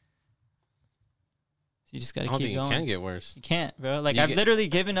 So you just got to keep going. It can get worse. You can't, bro. Like I've literally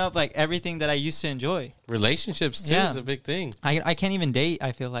given up like everything that I used to enjoy. Relationships too is a big thing. I can't even date.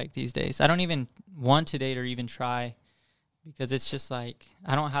 I feel like these days I don't even want to date or even try, because it's just like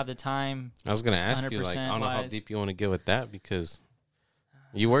I don't have the time. I was gonna ask you, like, I don't know how deep you want to get with that, because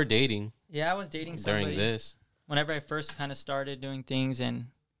you were dating. Yeah, I was dating somebody during this. Whenever I first kind of started doing things, and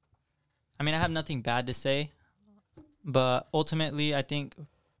I mean I have nothing bad to say, but ultimately I think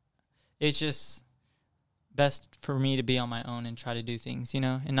it's just best for me to be on my own and try to do things,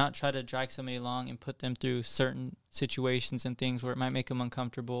 and not try to drag somebody along and put them through certain situations and things where it might make them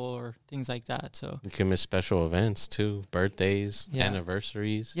uncomfortable or things like that. So you can miss special events too, birthdays,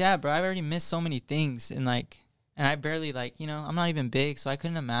 anniversaries. Yeah, bro, I've already missed so many things, and I barely I'm not even big, so I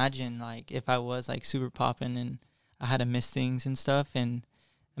couldn't imagine like if I was like super popping and I had to miss things and stuff. And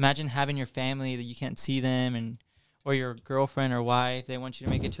imagine having your family that you can't see them, or your girlfriend or wife, they want you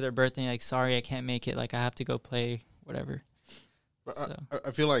to make it to their birthday. Like, sorry, I can't make it. Like, I have to go play, whatever. But so. I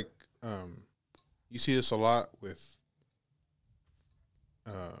feel like you see this a lot with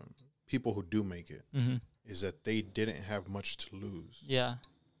people who do make it, is that they didn't have much to lose. Yeah.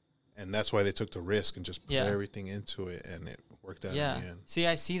 And that's why they took the risk and just put everything into it, and it worked out in the end. See,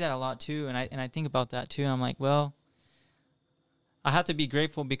 I see that a lot too, and I think about that too. And I'm like, well, I have to be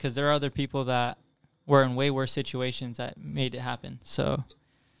grateful because there are other people that were in way worse situations that made it happen. So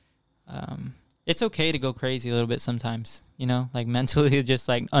it's okay to go crazy a little bit sometimes, you know, like mentally just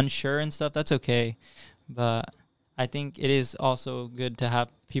like unsure and stuff. That's okay. But I think it is also good to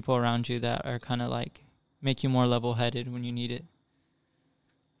have people around you that are kind of like make you more level-headed when you need it.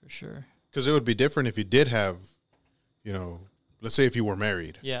 For sure. Because it would be different if you did have, you know, let's say if you were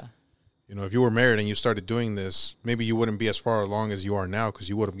married. Yeah. You know, if you were married and you started doing this, maybe you wouldn't be as far along as you are now because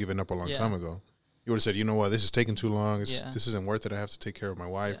you would have given up a long time ago. You would have said, you know what, this is taking too long. This isn't worth it. I have to take care of my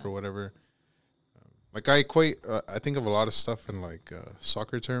wife or whatever. Like I equate, I think of a lot of stuff in like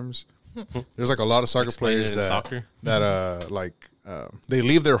soccer terms. There's like a lot of soccer players that they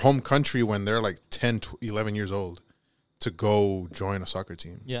leave their home country when they're like 10, 11 years old to go join a soccer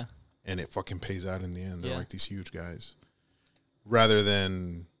team. Yeah. And it fucking pays out in the end. They're like these huge guys. Rather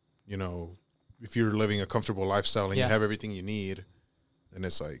than, you know, if you're living a comfortable lifestyle and you have everything you need, then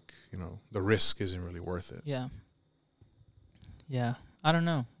it's like, you know, the risk isn't really worth it. Yeah. Yeah. I don't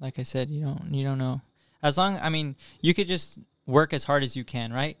know. Like I said, you don't know. As long, I mean, you could just work as hard as you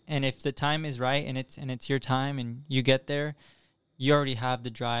can, right? And if the time is right and it's your time and you get there, you already have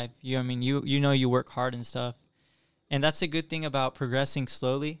the drive. You know you work hard and stuff. And that's a good thing about progressing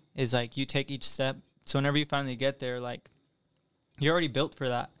slowly is like you take each step. So whenever you finally get there, like you're already built for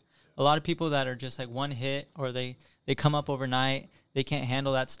that. A lot of people that are just like one hit or they come up overnight, they can't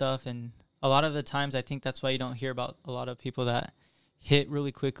handle that stuff. And a lot of the times I think that's why you don't hear about a lot of people that hit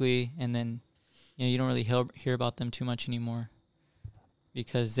really quickly and then, you know, you don't really hear about them too much anymore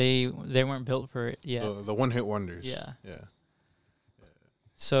because they weren't built for it yet. The one-hit wonders. Yeah. Yeah.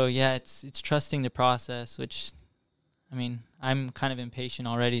 So, yeah, it's trusting the process, which, I mean, I'm kind of impatient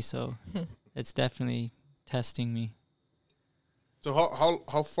already, so it's definitely testing me. So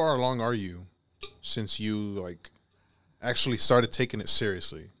how far along are you since you, like, actually started taking it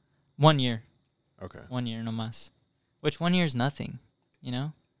seriously? 1 year. Okay. 1 year, no mas. Which 1 year is nothing, you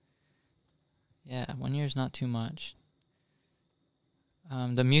know? Yeah, 1 year is not too much.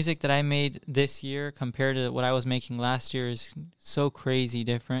 The music that I made this year compared to what I was making last year is so crazy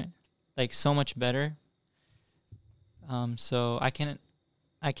different, like so much better. So I can't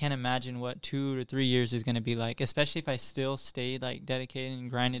imagine what 2 to 3 years is going to be like, especially if I still stayed like dedicated and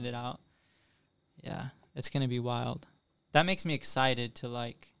grinded it out. Yeah, it's going to be wild. That makes me excited to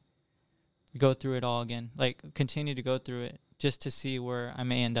like go through it all again, like continue to go through it just to see where I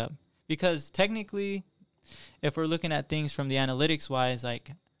may end up. Because technically, if we're looking at things from the analytics wise,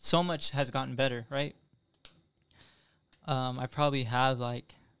 like so much has gotten better, right? I probably have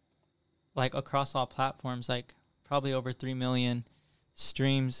like across all platforms, like probably over 3 million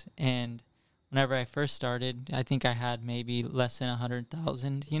streams. And whenever I first started, I think I had maybe less than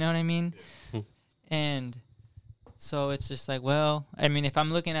 100,000, you know what I mean? And so it's just like, well, I mean, if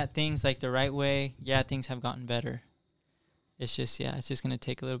I'm looking at things like the right way, yeah, things have gotten better. It's just going to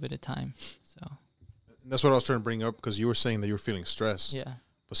take a little bit of time. So that's what I was trying to bring up because you were saying that you were feeling stressed. Yeah.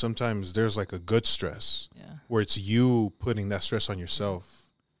 But sometimes there's like a good stress. Yeah. Where it's you putting that stress on yourself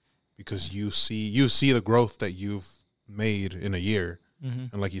because you see the growth that you've made in a year. Mm-hmm.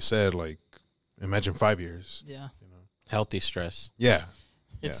 And like you said, like imagine 5 years. Yeah. You know? Healthy stress. Yeah.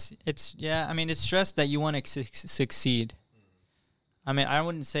 I mean, it's stress that you want to succeed. I mean, I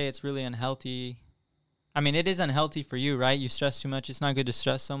wouldn't say it's really unhealthy. I mean, it is unhealthy for you, right? You stress too much. It's not good to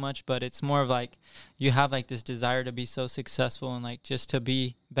stress so much, but it's more of like you have like this desire to be so successful and like just to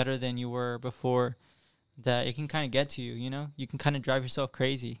be better than you were before that it can kind of get to you, you know? You can kind of drive yourself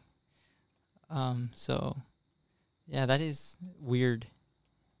crazy. So, yeah, that is weird.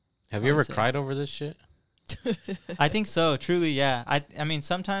 Have you ever cried over this shit? I think so, truly, yeah. I mean,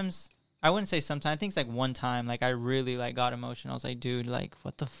 sometimes... I wouldn't say sometimes. I think it's like one time, like I really like got emotional. I was like, dude, like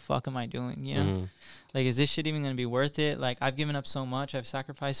what the fuck am I doing? You know, mm-hmm. Like is this shit even gonna be worth it? Like I've given up so much, I've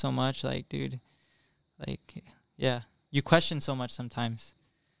sacrificed so much. Like, dude, like yeah, you question so much sometimes,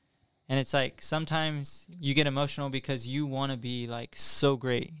 and it's like sometimes you get emotional because you want to be like so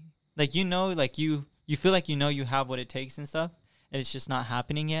great, like you know, like you feel like you know you have what it takes and stuff, and it's just not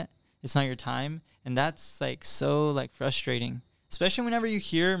happening yet. It's not your time, and that's like so like frustrating. Especially whenever you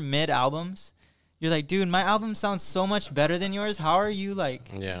hear mid albums, you're like, dude, my album sounds so much better than yours. How are you like?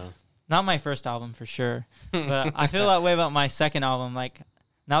 Yeah. Not my first album for sure, but I feel that way about my second album. Like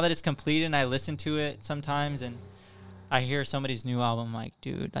now that it's completed and I listen to it sometimes and I hear somebody's new album, I'm like,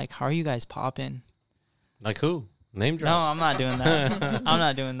 dude, like how are you guys popping? Like who? Name drop. No, I'm not doing that. I'm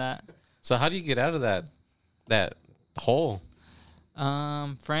not doing that. So how do you get out of that hole?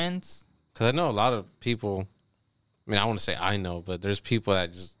 Friends. Because I know a lot of people. I mean, I want to say I know, but there's people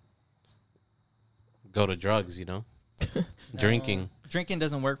that just go to drugs, you know? Drinking. Drinking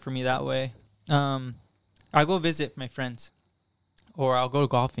doesn't work for me that way. I'll go visit my friends, or I'll go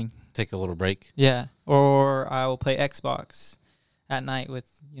golfing. Take a little break. Yeah, or I will play Xbox at night with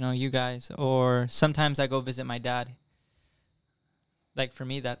you guys, or sometimes I go visit my dad. Like for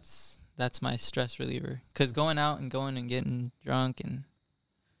me, that's my stress reliever. Because going out and getting drunk and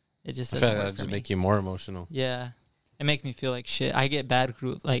it just doesn't work for me. Just make you more emotional. Yeah, it makes me feel like shit. I get bad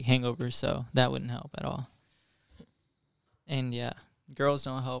like hangovers, so that wouldn't help at all. And yeah, girls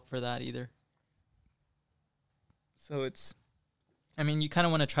don't help for that either. So you kind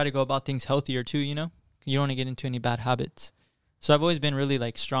of want to try to go about things healthier too, You don't want to get into any bad habits. So I've always been really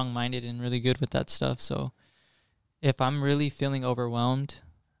like strong-minded and really good with that stuff. So if I'm really feeling overwhelmed,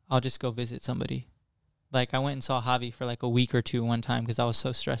 I'll just go visit somebody. Like I went and saw Javi for like a week or two one time because I was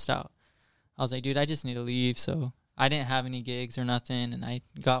so stressed out. I was like, dude, I just need to leave. So I didn't have any gigs or nothing, and I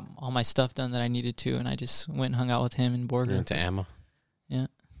got all my stuff done that I needed to, and I just went and hung out with him in Borger. Went to Emma. Yeah.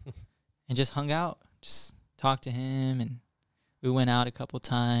 And just hung out, just talked to him, and we went out a couple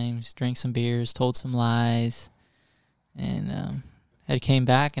times, drank some beers, told some lies, and I came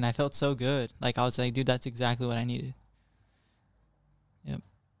back, and I felt so good. Like, I was like, dude, that's exactly what I needed. Yep.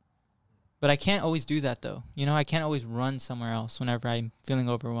 But I can't always do that, though. I can't always run somewhere else whenever I'm feeling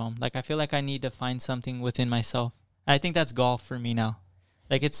overwhelmed. Like, I feel like I need to find something within myself. And I think that's golf for me now.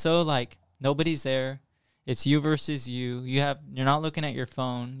 Like, it's so, like, nobody's there. It's you versus you. You're not looking at your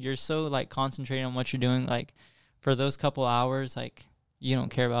phone. You're so, like, concentrating on what you're doing. Like, for those couple hours, like, you don't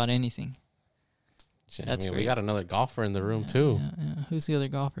care about anything. That's great. We got another golfer in the room, too. Yeah. Who's the other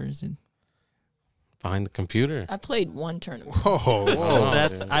golfers? Behind the computer. I played one tournament. Whoa.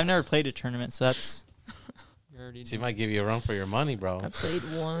 I've never played a tournament, so that's... She might give you a run for your money, bro. I played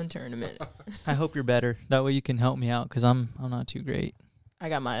one tournament. I hope you're better. That way you can help me out, because I'm not too great. I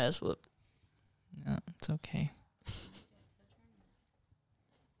got my ass whooped. No, it's okay.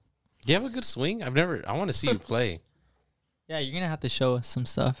 Do you have a good swing? I want to see you play. Yeah, you're going to have to show us some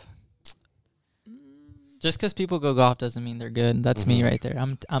stuff. Just because people go golf doesn't mean they're good. That's me right there.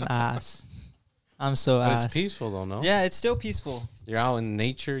 I'm ass. I'm so ass. It's peaceful, though, no? Yeah, it's still peaceful. You're out in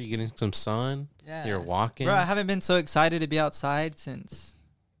nature. You're getting some sun. Yeah. You're walking. Bro, I haven't been so excited to be outside since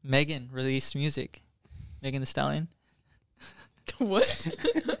Megan released music. Megan Thee Stallion. What?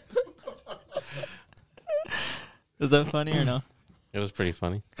 Was that funny or no? It was pretty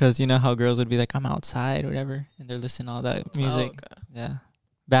funny. Because you know how girls would be like, I'm outside or whatever, and they're listening to all that music. Oh, okay. Yeah.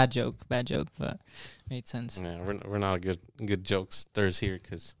 Bad joke, but made sense. Yeah, we're not a good jokesters here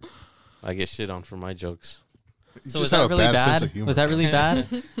because I get shit on for my jokes. So was that really bad? Was that really bad?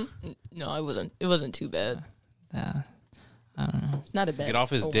 No, it wasn't. It wasn't too bad. Yeah, I don't know. Not a bad. Get off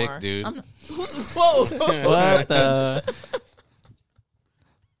his dick, dude. Whoa! What the?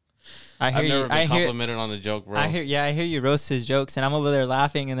 I've never been complimented on a joke, bro. I hear you roast his jokes, and I'm over there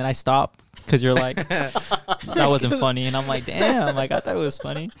laughing, and then I stop because you're like, that wasn't funny, and I'm like, damn, like I thought it was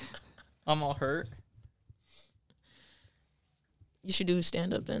funny. I'm all hurt. You should do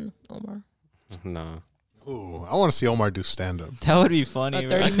stand up then, Omar. No. Ooh, I want to see Omar do stand up. That would be funny. A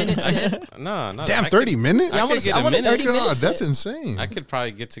 30-minute set. No, damn, 30 minutes. I could get a minute. 30 God, that's insane. I could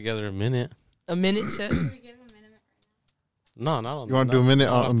probably get together a minute. A minute set. No, no. You want to do a minute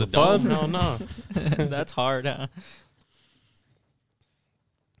on the pod? No. That's hard, huh?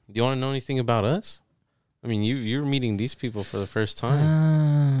 Do you want to know anything about us? I mean, you're meeting these people for the first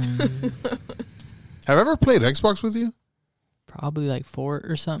time. Have I ever played Xbox with you? Probably like Fort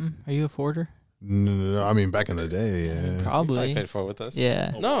or something. Are you a Forter? No, I mean back in the day, yeah. Probably. You played Fort with us?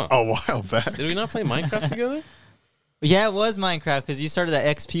 Yeah. No. A while back. Did we not play Minecraft together? Yeah, it was Minecraft because you started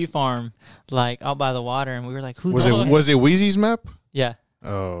that XP farm like out by the water, and we were like, "Who was it? Was it Wheezy's map? Yeah.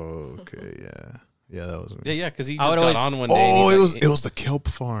 Oh, okay, yeah, that was me. Yeah, because he just got on one day. Oh, it was the kelp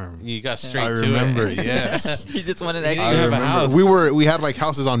farm. You got straight to it. I remember. Yes. He just wanted extra. I remember. House. We had like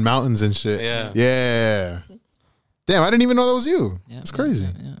houses on mountains and shit. Yeah. Damn, I didn't even know that was you. Yeah, that's crazy.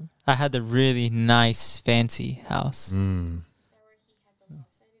 Yeah. I had the really nice, fancy house.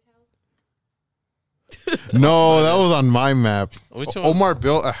 No, that was on my map. Which one? Omar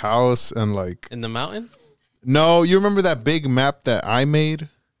built a house and like in the mountain. No, you remember that big map that I made,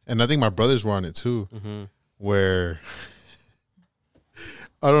 and I think my brothers were on it too. Where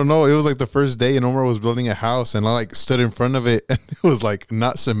I don't know, it was like the first day, and Omar was building a house, and I like stood in front of it, and it was like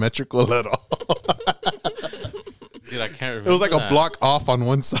not symmetrical at all. Dude, I can't remember. It was like a block off on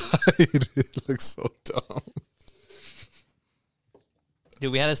one side. It looks so dumb.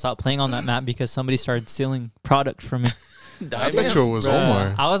 Dude, we had to stop playing on that map because somebody started stealing product from me. I bet you it was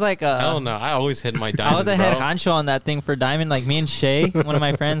Omar. I was like, hell no. I always hit my diamonds. I was a head honcho on that thing for Diamond. Like me and Shay, one of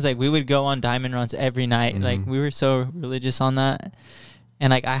my friends, like we would go on Diamond runs every night. Mm-hmm. Like we were so religious on that. And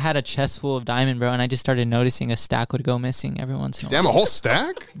like I had a chest full of Diamond, bro, and I just started noticing a stack would go missing every once in a while. Damn, a whole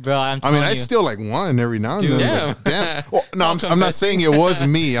stack? Bro, I I still like one every now and then. Damn. But damn. Well, no, I'm not saying it was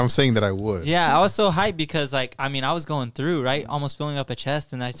me. I'm saying that I would. Yeah, I was so hyped because like I was going through, right, almost filling up a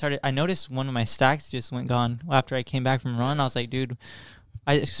chest, and I noticed one of my stacks just went gone after I came back from run. I was like, dude,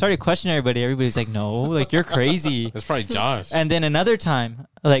 I started questioning everybody. Everybody's like, no, like you're crazy. That's probably Josh. And then another time,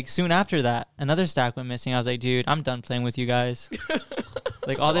 like soon after that, another stack went missing. I was like, dude, I'm done playing with you guys.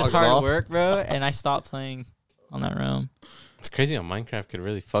 Like all this hard work, bro, and I stopped playing on that realm. It's crazy how Minecraft could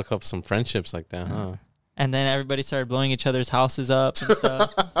really fuck up some friendships like that, huh? And then everybody started blowing each other's houses up and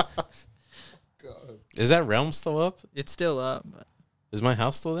stuff. Is that realm still up? It's still up. But Is my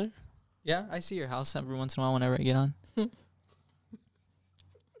house still there? yeah, I see your house every once in a while whenever I get on.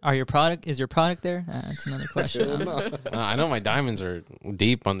 Is your product there? That's another question. I know my diamonds are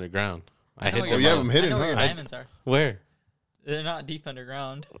deep underground. I hit them. you have them hidden, I know where your huh? diamonds are. Where? They're not deep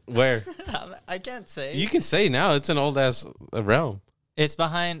underground. Where? I can't say. You can say now. It's an old ass realm. It's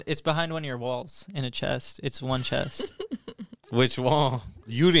behind one of your walls in a chest. It's one chest. Which wall?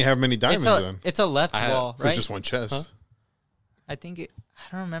 You didn't have many diamonds then. It's a left wall, It's right? just one chest. Huh? I think I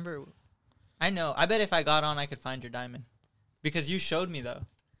don't remember. I know. I bet if I got on, I could find your diamond. Because you showed me, though.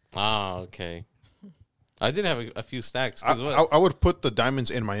 Ah, okay. I did have a few stacks. I would put the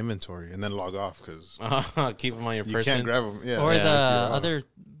diamonds in my inventory and then log off because keep them on your you person. can't grab them. Yeah. Or Yeah, the other,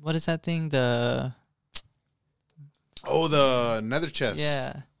 what is that thing? The nether chest.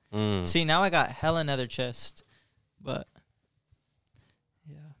 yeah. See, now I got hella nether chest, but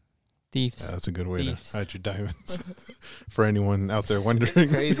yeah, thieves. Yeah, that's a good way Thieves. to hide your diamonds. For anyone out there wondering.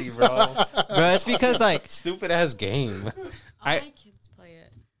 Crazy, bro. Bro, it's because like Stupid ass game. All my kids play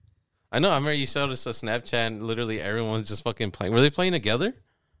it. I know. I remember you showed us a Snapchat and literally everyone's just fucking playing. Were they playing together?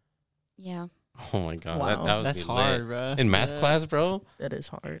 Yeah. Oh my god, Wow. that would that's be hard, lit. bro. In math class, bro. That is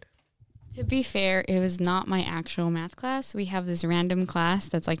hard. To be fair, it was not my actual math class. We have this random class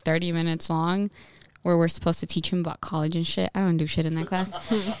that's like 30 minutes long where we're supposed to teach them about college and shit. I don't do shit in that class.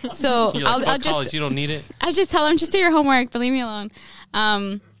 So You're like, I'll fuck college, just you don't need it. I just tell them, just do your homework, but leave me alone.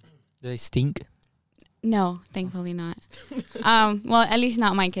 Do they stink? No, thankfully not. Well, at least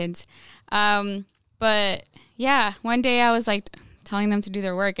not my kids. But yeah, one day I was like telling them to do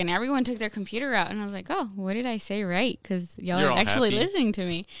their work and everyone took their computer out and I was like, oh, what did I say right? Because y'all You're are all actually happy. listening to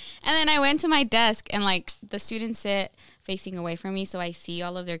me. And then I went to my desk and like the students sit facing away from me so I see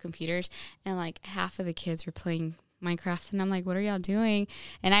all of their computers and like half of the kids were playing Minecraft and I'm like, what are y'all doing?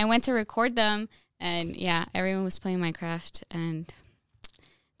 And I went to record them and yeah, everyone was playing Minecraft and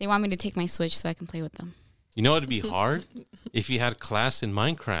they want me to take my Switch so I can play with them. You know it'd be hard if you had class in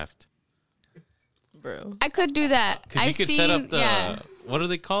Minecraft. Bro. I could do that. Because you I've could seen, set up the yeah. what are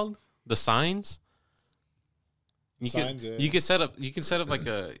they called? The signs. Signs, yeah. You could set up like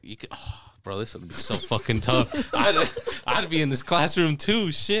a bro, this would be so fucking tough. I'd be in this classroom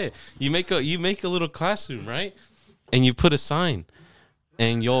too. Shit. You make a little classroom, right? And you put a sign.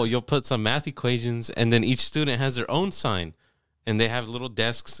 And you'll put some math equations and then each student has their own sign. And they have little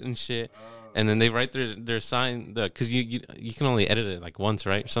desks and shit. And then they write their sign because you can only edit it like once,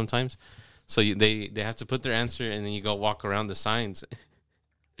 right? Sometimes. So they have to put their answer and then you go walk around the signs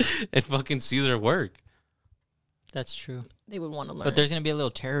and fucking see their work. That's true. They would want to learn. But there's gonna be a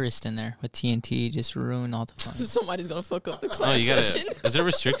little terrorist in there with TNT, just ruin all the fun. Somebody's gonna fuck up the Oh, class you gotta. session. Is there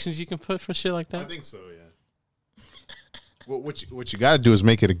restrictions you can put for shit like I that? think so, yeah. Well, what you got to do is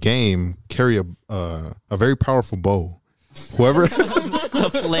make it a game. Carry a very powerful bow. Whoever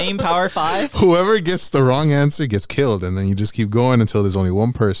The Flame Power 5. whoever gets the wrong answer gets killed, and then you just keep going until there's only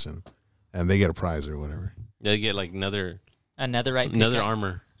one person, and they get a prize or whatever. Yeah, you get like another Netherite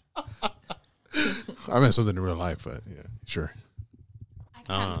armor. I meant something in real life, but yeah, sure. I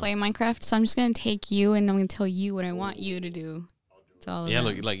can't play Minecraft, so I'm just gonna take you and I'm gonna tell you what I want you to do. That's all. Yeah,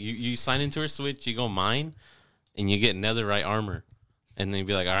 look, like you sign into her Switch, you go mine, and you get netherite armor, and then you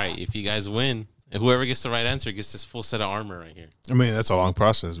be like, all right, if you guys win, whoever gets the right answer gets this full set of armor right here. I mean, that's a long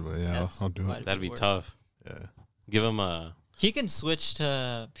process, but yeah, I'll do it. That'd be tough. Yeah. Give him a He can switch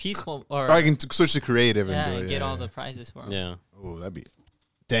to peaceful or I can switch to creative yeah, and do and it. get yeah, all yeah. the prizes for him. yeah. Oh, that'd be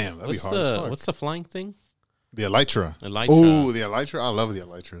hard as fuck. What's the flying thing? The Elytra. Elytra. Oh, the Elytra. I love the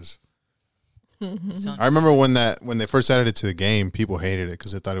Elytras. I remember when they first added it to the game, people hated it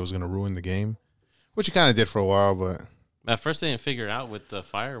because they thought it was going to ruin the game, which it kind of did for a while. But At first, they didn't figure it out with the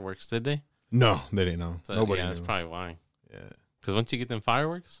fireworks, did they? no, they didn't know. So, Nobody yeah, knew. that's probably why. Yeah. Because once you get them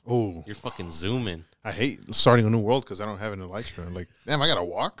fireworks, oh, you're fucking zooming. I hate starting a new world because I don't have any elytra. I'm like, damn, I gotta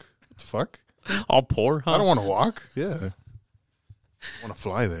walk. What the fuck? All poor, huh? I don't want to walk. Yeah, I want to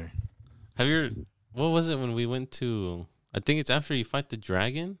fly there. Have you? What was it when we went to? I think it's after you fight the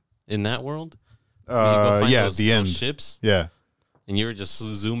dragon in that world. Yeah, the end ships. Yeah, and you were just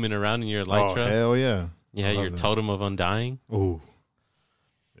zooming around in your Oh elytra. hell yeah! Yeah, your totem of undying. Oh,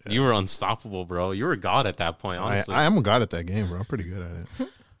 yeah. You were unstoppable, bro. You were god at that point. Honestly, I am a god at that game, bro. I'm pretty good at it.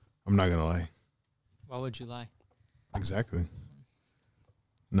 I'm not gonna lie. Why would you lie? Exactly.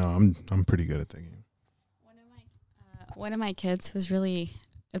 No, I'm pretty good at that game. One of my kids was really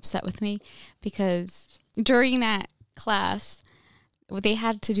upset with me because during that class, they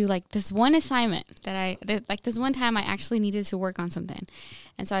had to do like this one assignment like this one time I actually needed to work on something.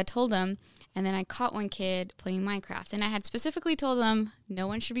 And so I told them, and then I caught one kid playing Minecraft, and I had specifically told them, no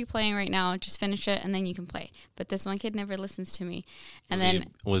one should be playing right now. Just finish it and then you can play. But this one kid never listens to me. And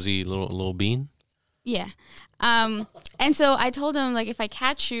was he a little bean? Yeah. And so I told him, like, if I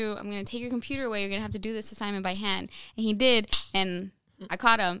catch you, I'm going to take your computer away. You're going to have to do this assignment by hand. And he did. And I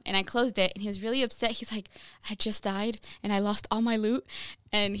caught him and I closed it. And he was really upset. He's like, I just died and I lost all my loot.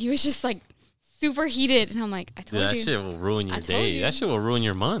 And he was just like super heated. And I'm like, I told you. That shit will ruin your day. That shit will ruin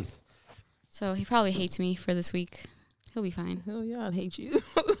your month. So he probably hates me for this week. He'll be fine. Hell yeah, I'd hate you.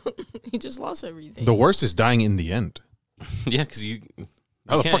 He just lost everything. The worst is dying in the end. Yeah, because you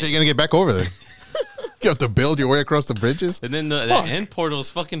how the fuck are you going to get back over there? You have to build your way across the bridges. And then the end portal is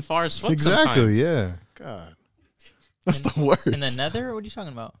fucking far as fuck. Exactly, sometimes. Yeah. God. That's the worst. In the nether? What are you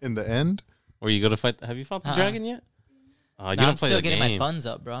talking about? In the end? Where you go to fight? Have you fought the dragon yet? You I'm don't play still the getting game. my funds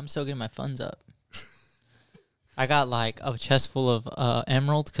up, bro. I'm still getting my funds up. I got like a chest full of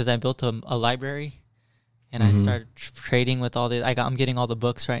emerald because I built a library, and I started trading with all the. I'm getting all the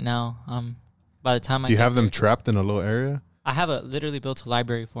books right now. By the time do you have them trapped in a little area? I have literally built a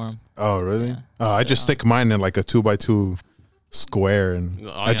library for them. Oh really? Yeah. I just stick mine in like a 2x2 square, and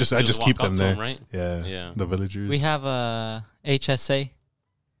I just keep them there. Right? Yeah. The villagers. We have a HSA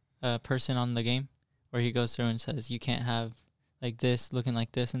person on the game where he goes through and says you can't have like this looking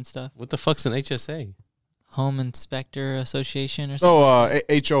like this and stuff. What the fuck's an HSA? Home Inspector Association or something.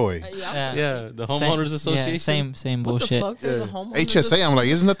 HOA. Yeah, the Homeowners Association. Yeah, same bullshit. What the fuck? There's a homeowners HSA. I'm like,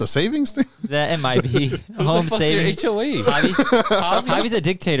 isn't that the savings thing? That it might be. Home savings. Your HOA? Javi's a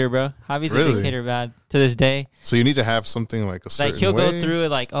dictator, bro. Javi's a dictator, bad to this day. So you need to have something like a certain he'll way? go through it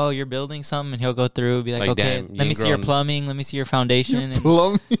like, oh, you're building something, and he'll go through and be like okay, damn, let me see your plumbing, let me see your foundation.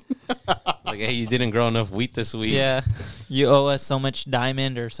 Plumbing. Like, hey, you didn't grow enough wheat this week. Yeah, you owe us so much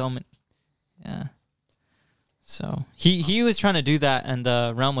diamond or so much. Yeah. So he was trying to do that in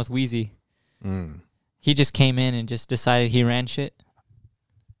the realm with Wheezy. He just came in and just decided he ran shit.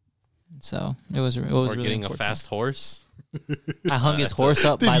 So it was or really getting a fast horse. I hung his horse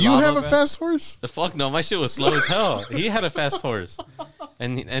up. Did you have a fast horse? The fuck no, my shit was slow as hell. He had a fast horse,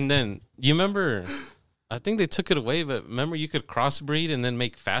 and then you remember. I think they took it away, but remember you could crossbreed and then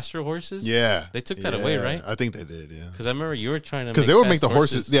make faster horses? Yeah. They took that away, right? I think they did, yeah. Because I remember you were trying to because they would make the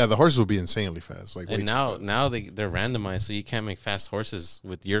horses. Yeah, the horses would be insanely fast. Like, and now they're randomized, so you can't make fast horses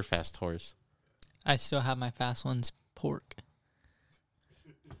with your fast horse. I still have my fast ones pork.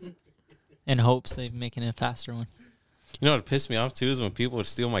 In hopes of making a faster one. You know what pissed me off too is when people would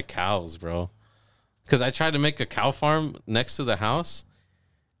steal my cows, bro. Because I tried to make a cow farm next to the house.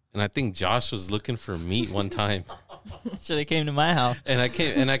 And I think Josh was looking for meat one time. Should have came to my house. And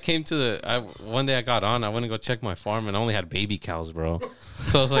I came to one day I got on, I went to go check my farm and I only had baby cows, bro.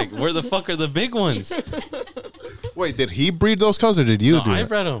 So I was like, where the fuck are the big ones? Wait, did he breed those cows or did you do I that?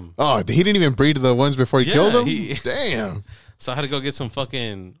 bred them. Oh, he didn't even breed the ones before he killed them? Damn. So I had to go get some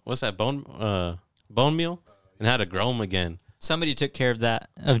fucking, what's that, bone meal? And had to grow them again. Somebody took care of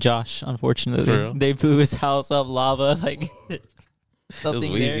that, of Josh, unfortunately. They blew his house up, lava, like... It was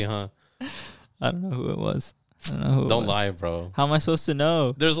Wheezy, huh? I don't know who it was. Don't lie, bro. How am I supposed to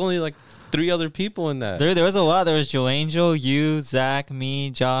know? There's only like 3 other people in that. There was a lot. There was Joe Angel, you, Zach, me,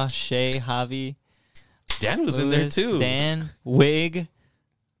 Josh, Shay, Javi. Dan was Lewis, in there too. Dan, Wig.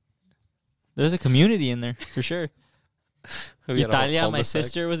 There's a community in there for sure. Italia, my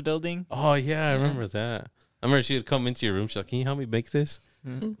sister, was building. Oh yeah, I remember that. I remember she would come into your room. She's like, "Can you help me bake this?"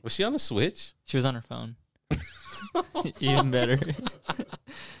 Mm-hmm. Was she on a Switch? She was on her phone. Even better.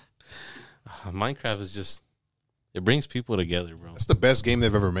 Minecraft is just, it brings people together, bro. It's the best game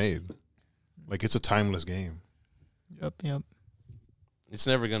they've ever made. Like, it's a timeless game. Yep. It's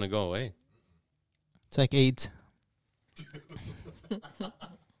never gonna go away. It's like AIDS.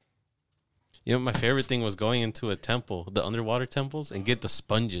 You know, my favorite thing was going into a temple, the underwater temples, and get the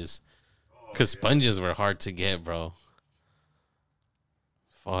sponges. Because sponges were hard to get, bro.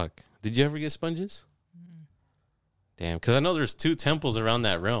 Fuck. Did you ever get sponges? Damn, because I know there's 2 temples around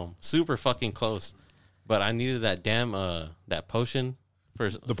that realm, super fucking close. But I needed that damn that potion for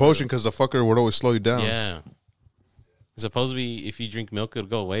the potion because the fucker would always slow you down. Yeah. Supposedly, if you drink milk, it'll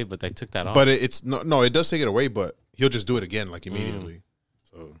go away, but they took that off. But it's no, it does take it away, but he'll just do it again like immediately.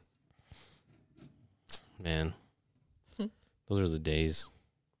 So, man, those are the days.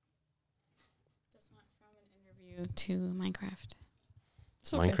 Just went from an interview to Minecraft.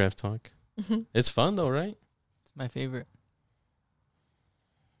 It's okay. Minecraft talk. It's fun though, right? It's my favorite.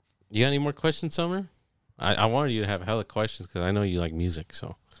 You got any more questions, Summer? I wanted you to have hella questions because I know you like music.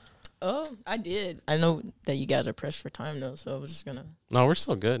 So. Oh, I did. I know that you guys are pressed for time though, so I was just gonna. No, we're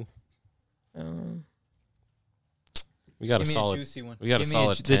still good. We got a solid juicy one. We got a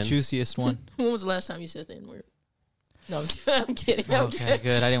solid 10. The juiciest one. When was the last time you said the N-word? No, I'm kidding. Okay,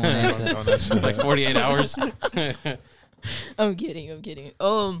 good. I didn't want to answer that. Like 48 hours. I'm kidding.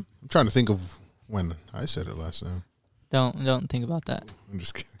 I'm trying to think of when I said it last time. Don't think about that. I'm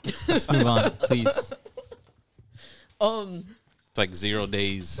just kidding. Let's move on, please. It's like 0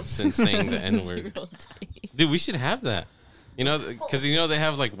 days since saying the N-word. Dude, we should have that. You know, because they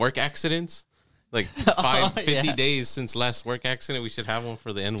have like work accidents. Like 50 days since last work accident. We should have one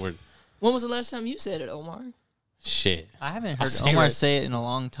for the N-word. When was the last time you said it, Omar? Shit. I haven't heard Omar say it in a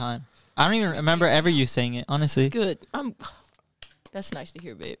long time. I don't even remember ever you saying it, honestly. Good. That's nice to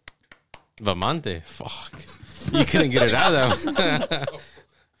hear, babe. Vamante. Fuck. You couldn't get it out of that.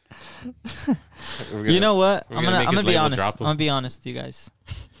 You know what? I'm gonna be honest. I'm gonna be honest with you guys.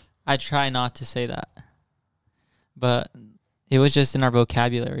 I try not to say that, but it was just in our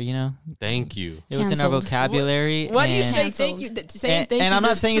vocabulary, you know. Thank you. It was in our vocabulary. Why do you say thank you? And I'm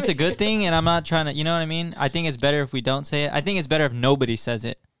not saying it's a good thing, and I'm not trying to. You know what I mean? I think it's better if we don't say it. I think it's better if nobody says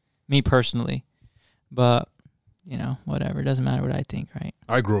it. Me personally, but you know, whatever. It doesn't matter what I think, right?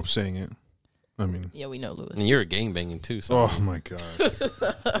 I grew up saying it. I mean, yeah, we know, Lewis. And you're a gangbanging too. So. Oh my god.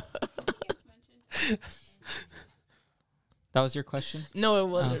 That was your question? No, it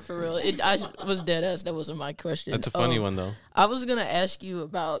wasn't for real. I was dead ass. That wasn't my question. That's a funny one though. I was gonna ask you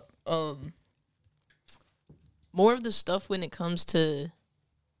about more of the stuff when it comes to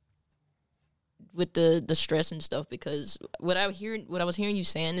with the stress and stuff, because what I was hearing you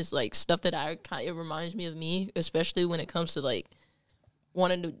saying is like stuff that it reminds me of me, especially when it comes to like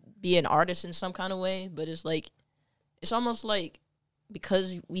wanting to be an artist in some kind of way. But it's like it's almost like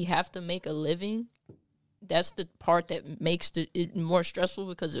because we have to make a living, that's the part that makes it more stressful.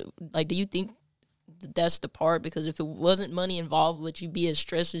 Because do you think that's the part? Because if it wasn't money involved, would you be as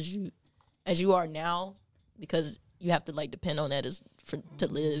stressed as you are now? Because you have to like depend on that to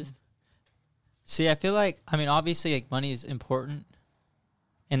live. See, I feel like, I mean, obviously, like, money is important,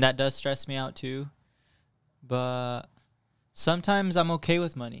 and that does stress me out, too. But sometimes I'm okay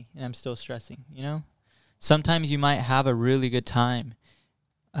with money, and I'm still stressing, you know? Sometimes you might have a really good time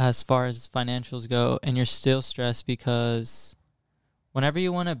as far as financials go, and you're still stressed because whenever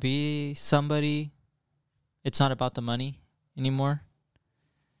you want to be somebody, it's not about the money anymore.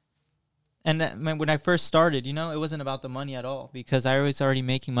 And when I first started, you know, it wasn't about the money at all because I was already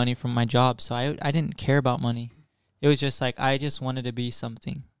making money from my job. So I didn't care about money. It was just like I just wanted to be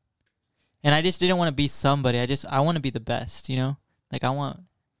something. And I just didn't want to be somebody. I want to be the best, you know? Like I'm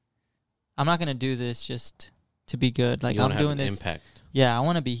not going to do this just to be good. Like I'm doing this. Impact. Yeah, I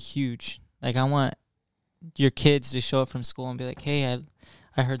want to be huge. Like I want your kids to show up from school and be like, "Hey,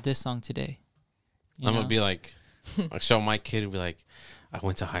 I heard this song today." I'm going to be like, I'll show my kid and be like, I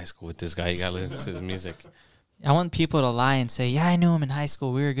went to high school with this guy. You got to listen to his music. I want people to lie and say, yeah, I knew him in high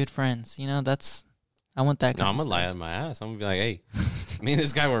school. We were good friends. You know, I want that kind of stuff. I'm going to lie on my ass. I'm going to be like, hey, me and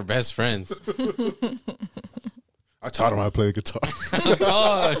this guy were best friends. I taught him how to play the guitar.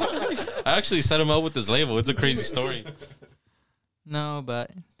 Oh, I actually set him up with this label. It's a crazy story. No,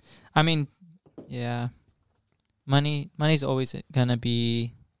 but, I mean, yeah. Money's always going to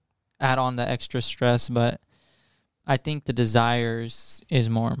add on the extra stress, but I think the desires is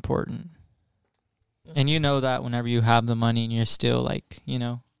more important. And you know that whenever you have the money and you're still like, you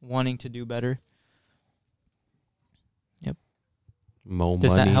know, wanting to do better. Yep. More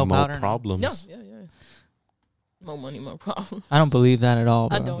Does money, that help more out problems. Yeah. More money, more problems. I don't believe that at all,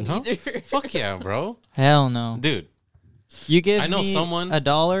 bro. I don't either. Fuck yeah, bro. Hell no. Dude. You give me $1.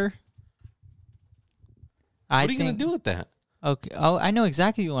 What are you going to do with that? Okay. Oh, I know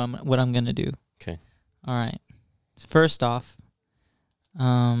exactly what I'm going to do. Okay. All right. First off,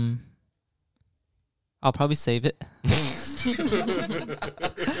 I'll probably save it.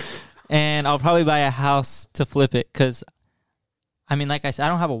 And I'll probably buy a house to flip it because, I mean, like I said, I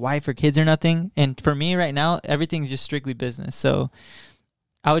don't have a wife or kids or nothing. And for me right now, everything's just strictly business. So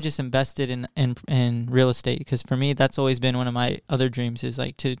I would just invest it in real estate, because for me that's always been one of my other dreams, is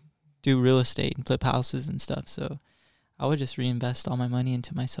like to do real estate and flip houses and stuff. So I would just reinvest all my money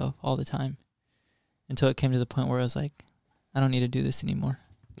into myself all the time until it came to the point where I was like, I don't need to do this anymore.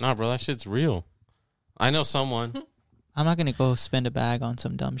 Nah, bro, that shit's real. I know someone. I'm not gonna go spend a bag on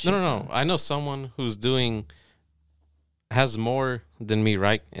some dumb shit. No. I know someone who's has more than me,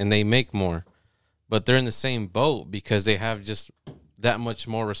 right? And they make more, but they're in the same boat because they have just that much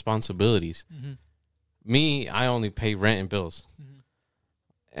more responsibilities. Mm-hmm. Me, I only pay rent and bills. Mm-hmm.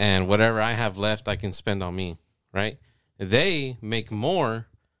 And whatever I have left, I can spend on me, right? They make more,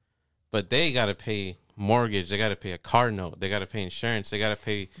 but they got to pay mortgage. They got to pay a car note. They got to pay insurance. They got to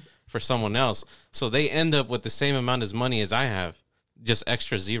pay for someone else. So they end up with the same amount of money as I have, just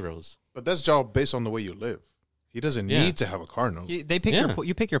extra zeros. But that's all based on the way you live. He doesn't need to have a car note. You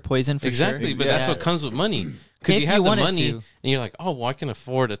pick your poison for exactly, sure. but that's what comes with money. Because you have the money, and you're like, oh, well, I can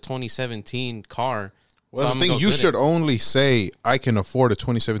afford a 2017 car. Well, so the thing, you should only say, I can afford a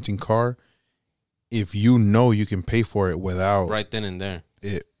 2017 car if you know you can pay for it without right then and there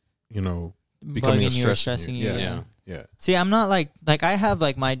it, becoming a stress. Stressing you. Yeah. See, I'm not like I have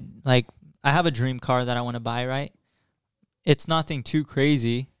I have a dream car that I want to buy, right? It's nothing too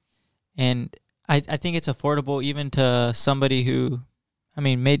crazy, and I think it's affordable even to somebody who,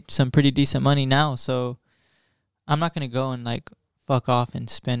 made some pretty decent money now. So I'm not going to go and fuck off and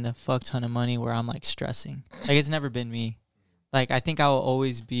spend a fuck ton of money where I'm stressing. It's never been me. I think I will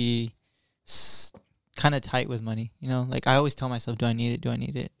always be kind of tight with money, I always tell myself, do I need it? Do I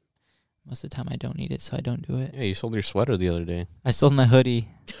need it? Most of the time I don't need it, so I don't do it. Yeah, you sold your sweater the other day. I sold my hoodie.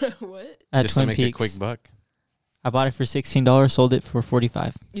 What? At just Twin to make Peaks. a quick buck. I bought it for $16, sold it for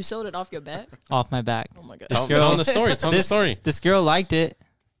 $45. You sold it off your back? Off my back. Oh my god. Tell them the story. Tell them the story. This girl liked it,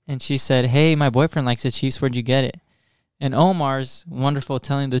 and she said, hey, my boyfriend likes the Chiefs. Where'd you get it? And Omar's wonderful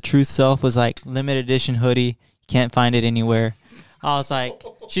telling the truth self was limited edition hoodie. Can't find it anywhere. I was like,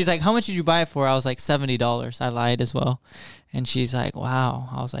 she's like, how much did you buy it for? I was like, $70. I lied as well. And she's like, wow.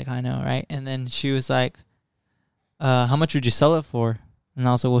 I was like, I know, right? And then she was like, how much would you sell it for? And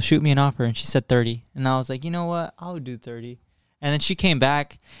I was like, well, shoot me an offer. And she said 30. And I was like, you know what? I'll do 30. And then she came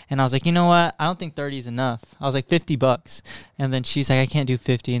back, and I was like, you know what? I don't think 30 is enough. I was like, $50. And then she's like, I can't do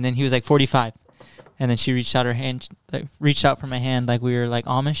 50. And then he was like, 45. And then she reached out for my hand like we were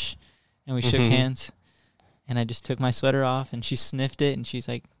Amish, and we shook hands. And I just took my sweater off, and she sniffed it, and she's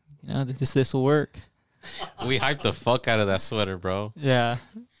like, this will work. We hyped the fuck out of that sweater, bro. Yeah.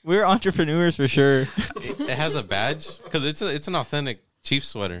 We're entrepreneurs for sure. It has a badge because it's an authentic Chiefs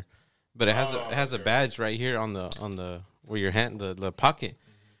sweater, but it has a badge right here on the where your hand the pocket.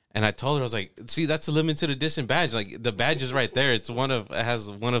 And I told her, I was like, see, that's a limited edition badge. The badge is right there. It has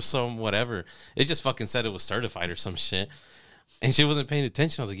one of some whatever. It just fucking said it was certified or some shit. And she wasn't paying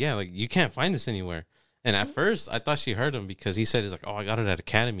attention. I was like, yeah, you can't find this anywhere. And at first I thought she heard him because he said, oh, I got it at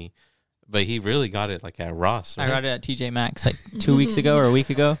Academy. But he really got it at Ross. Right? I got it at TJ Maxx 2 weeks ago or a week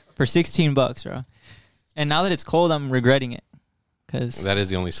ago for $16, bro. And now that it's cold, I'm regretting it. Cause that is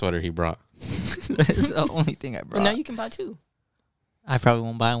the only sweater he brought. That is the only thing I brought. But now you can buy two. I probably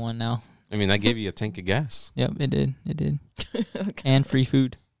won't buy one now. That gave you a tank of gas. Yep, it did. Okay. And free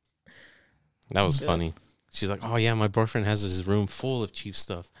food. That was funny. She's like, oh, yeah, my boyfriend has his room full of Chief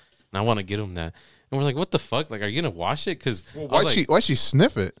stuff, and I want to get him that. And we're like, what the fuck? Are you going to wash it? Because why'd she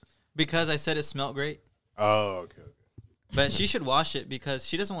sniff it? Because I said it smelled great. Oh, okay. But she should wash it because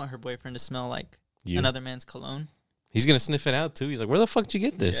she doesn't want her boyfriend to smell like another man's cologne. He's going to sniff it out, too. He's like, where the fuck did you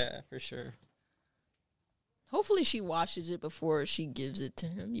get this? Yeah, for sure. Hopefully she washes it before she gives it to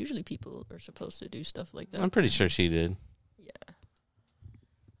him. Usually people are supposed to do stuff like that. I'm pretty sure she did. Yeah.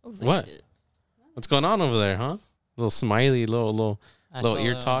 Hopefully what? She did. What's going on over there, huh? Little smiley, little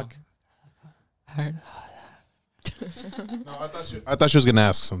ear talk. I heard. No, I thought she was gonna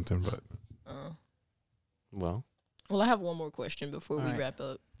ask something, but. Well, I have one more question before we wrap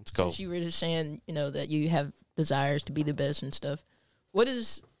up. Let's go. Since you were just saying, that you have desires to be the best and stuff. What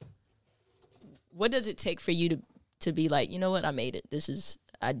does it take for you to be like, you know what, I made it.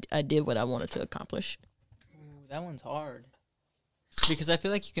 I did what I wanted to accomplish. Ooh, that one's hard. Because I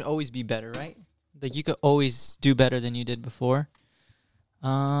feel like you can always be better, right? You could always do better than you did before.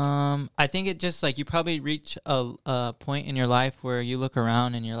 I think it just you probably reach a point in your life where you look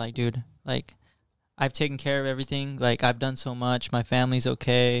around and you're like, dude, I've taken care of everything. I've done so much. My family's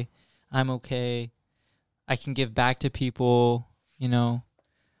okay. I'm okay. I can give back to people, and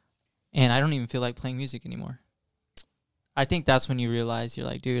I don't even feel like playing music anymore. I think that's when you realize you're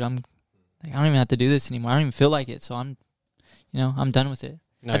like, dude, I don't even have to do this anymore. I don't even feel like it. So I'm done with it.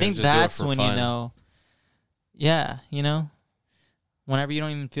 No, I think that's when fun. Yeah, whenever you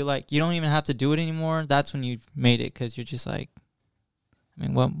don't even feel like you don't even have to do it anymore, that's when you've made it, because you're just like, I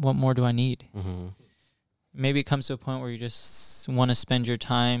mean, what more do I need? Mm-hmm. Maybe it comes to a point where you just want to spend your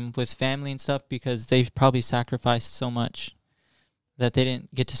time with family and stuff, because they've probably sacrificed so much that they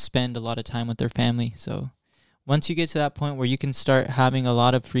didn't get to spend a lot of time with their family. So once you get to that point where you can start having a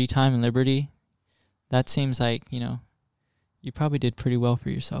lot of free time and liberty, that seems like, you know, you probably did pretty well for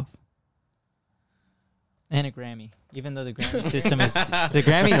yourself. And a Grammy. Even though the Grammy system is... The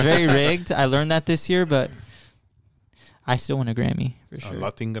Grammy is very rigged. I learned that this year, but I still want a Grammy, for sure. A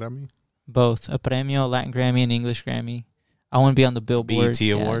Latin Grammy? Both. A Premio, a Latin Grammy, and English Grammy. I want to be on the Billboard.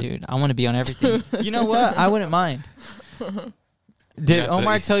 BET Award? Dude. I want to be on everything. You know what? I wouldn't mind. Did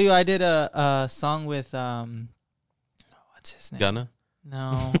Omar tell you I did a song with... what's his name? Gunna?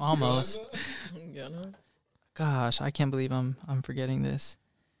 No, almost. Gunna. Gosh, I can't believe I'm forgetting this.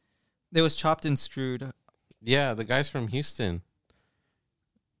 It was Chopped and Screwed. Yeah, the guys from Houston.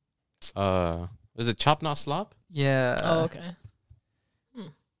 Was it Chop Not Slop? Yeah. Oh, okay.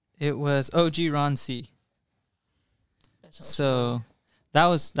 It was OG Ron C. So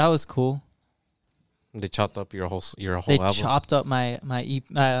Cool. that was cool. They chopped up your whole They album. chopped up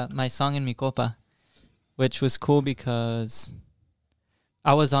my song in Mi Copa, which was cool because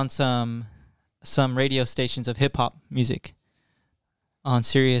I was on some radio stations of hip hop music on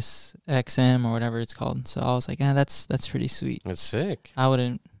Sirius XM or whatever it's called. So I was like, that's pretty sweet. That's sick. I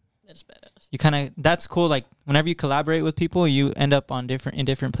wouldn't. That's badass. You kind of, that's cool. Like whenever you collaborate with people, you end up in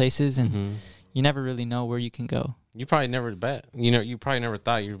different places, and you never really know where you can go. You probably never bet. You probably never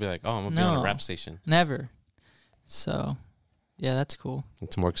thought you'd be like, oh, I'm gonna be on a rap station. Never. So, yeah, that's cool.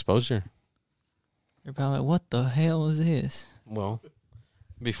 It's more exposure. You're probably like, what the hell is this? Well,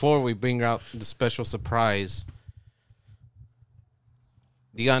 before we bring out the special surprise,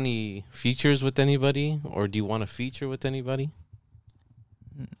 do you got any features with anybody, or do you want to feature with anybody?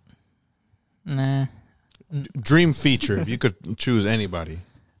 Nah. Dream feature, if you could choose anybody.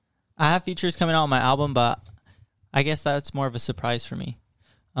 I have features coming out on my album, but I guess that's more of a surprise for me.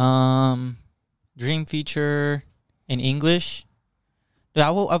 Dream feature in English. Dude,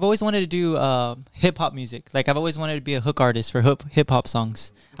 I've always wanted to do hip hop music. Like I've always wanted to be a hook artist for hip hop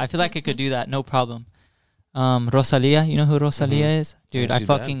songs. I feel like I could do that, no problem. Rosalia, you know who Rosalia is? Dude, Yeah, I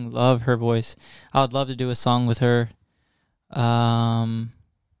fucking love her voice. I would love to do a song with her.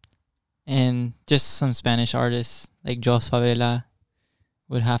 And just some Spanish artists like Jos Favela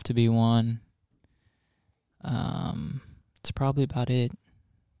would have to be one. It's probably about it.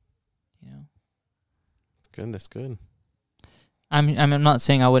 You know. Good, that's good. I'm not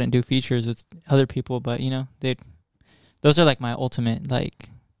saying I wouldn't do features with other people, but you know, those are like my ultimate, like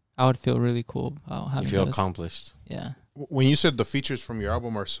I would feel really cool about having You feel those. accomplished. Yeah. When you said the features from your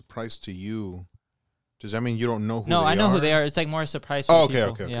album are a surprise to you, does that mean you don't know who they are? No, I know who they are. It's like more a surprise for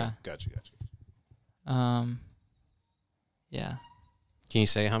people. Okay. Yeah. Gotcha. Yeah. Can you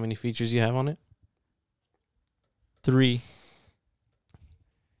say how many features you have on it? 3.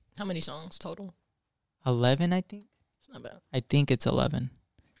 How many songs total? 11, I think. It's not bad. I think it's 11.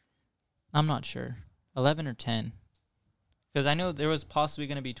 I'm not sure. 11 or 10. Because I know there was possibly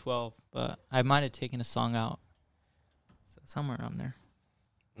going to be 12, but I might have taken a song out. So somewhere around there.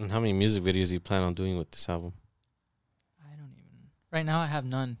 And how many music videos do you plan on doing with this album? I don't even... Right now I have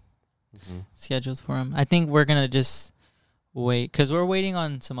none scheduled for them. I think we're going to just wait. Because we're waiting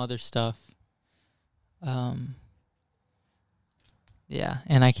on some other stuff. Yeah,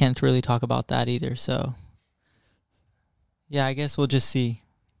 and I can't really talk about that either, so... Yeah, I guess we'll just see.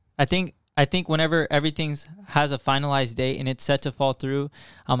 I think whenever everything has a finalized date and it's set to fall through,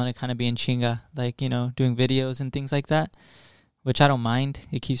 I'm going to kind of be in chinga, like, you know, doing videos and things like that, which I don't mind.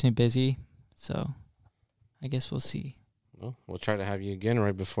 It keeps me busy. So I guess we'll see. Well, we'll try to have you again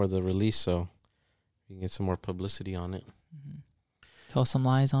right before the release so you can get some more publicity on it. Tell some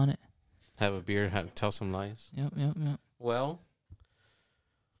lies on it. Have a beer, tell some lies. Yep. Well,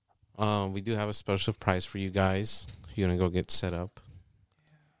 we do have a special prize for you guys if you're going to go get set up.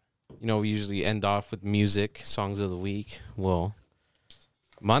 You know, we usually end off with music, songs of the week. Well,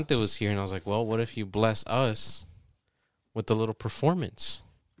 Monte was here, and I was like, well, what if you bless us with a little performance?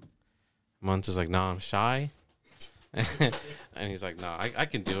 Monte's like, nah, I'm shy. And he's like, nah, I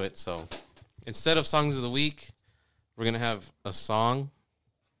can do it. So instead of songs of the week, we're going to have a song.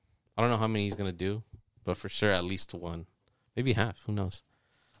 I don't know how many he's going to do, but for sure at least one. Maybe half. Who knows?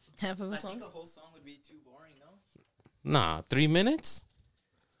 Half of a song? I think a whole song would be too boring, no? Nah, 3 minutes?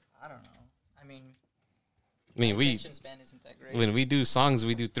 I don't know. I mean, attention span isn't that great. when we do songs,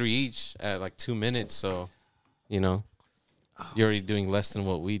 we do 3 each at like 2 minutes. So, you know, you're already doing less than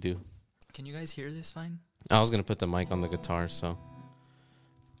what we do. Can you guys hear this fine? I was going to put the mic on the guitar, so.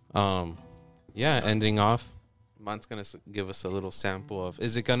 Yeah, ending off, Mont's gonna give us a little sample of.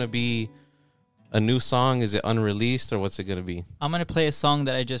 Is it gonna be a new song? Is it unreleased, or what's it gonna be? I'm gonna play a song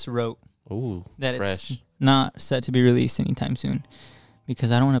that I just wrote. Ooh, that fresh. It's not set to be released anytime soon,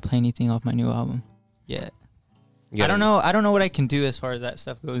 because I don't want to play anything off my new album yet. I don't know. I don't know what I can do as far as that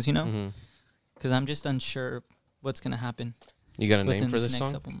stuff goes. You know, because I'm just unsure what's gonna happen. You got a name for this next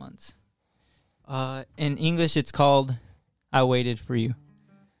song? Couple months. In English, it's called "I Waited for You,"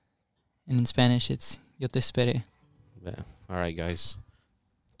 and in Spanish, it's "Yo te esperé." Yeah. All right, guys,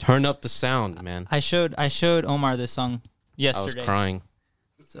 turn up the sound, man. I showed Omar this song yesterday. I was crying.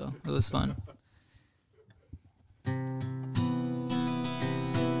 So it was fun.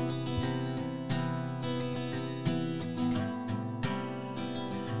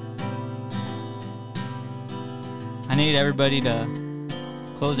 I need everybody to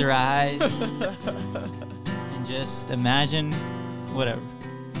close their eyes and just imagine whatever.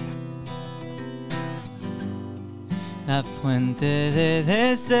 La fuente de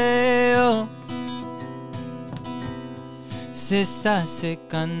deseo se está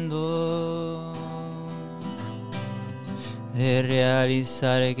secando, de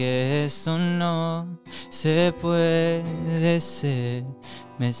realizar que esto no se puede ser,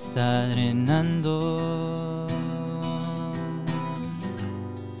 me está drenando.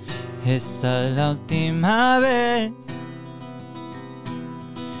 Esta es la última vez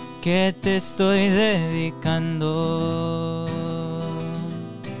que te estoy dedicando.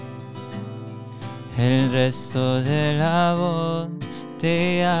 El resto de la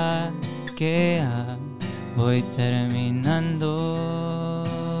botella que ya voy terminando.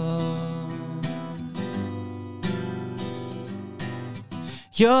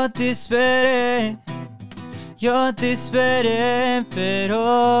 Yo te esperé, pero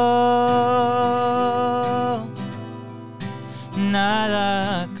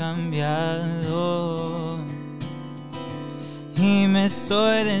nada ha cambiado y me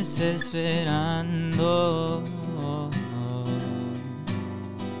estoy desesperando.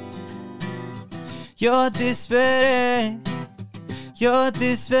 Yo te esperé,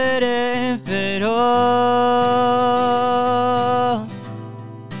 pero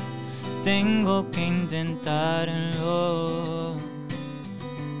tengo que intentarlo,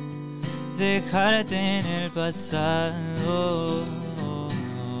 dejarte en el pasado.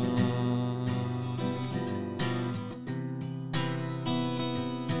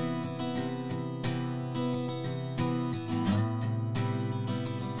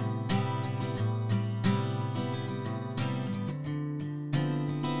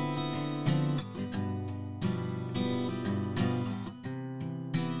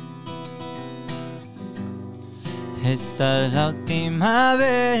 Esta es la última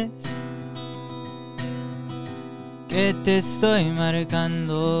vez que te estoy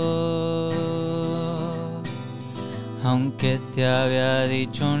marcando, aunque te había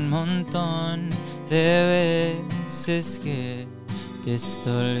dicho un montón de veces que te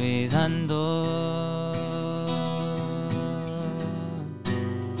estoy olvidando.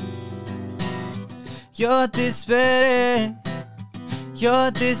 Yo te esperé,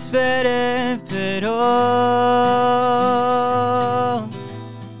 pero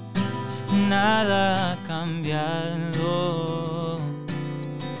nada ha cambiado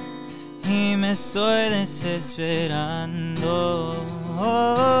y me estoy desesperando.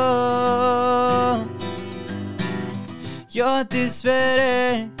 Yo te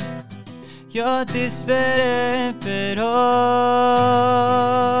esperé, pero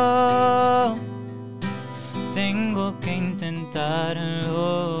tengo que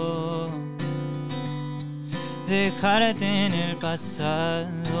intentarlo, dejarte en el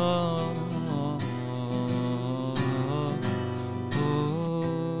pasado.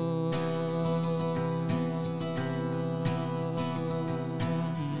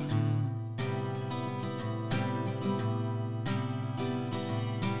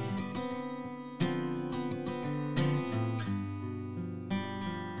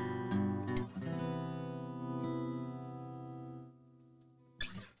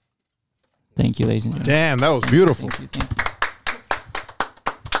 Thank you, ladies and gentlemen. Damn, that was beautiful. Thank you.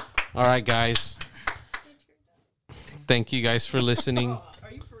 All right, guys. Thank you guys for listening.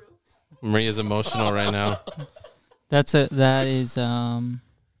 Maria's emotional right now. That is I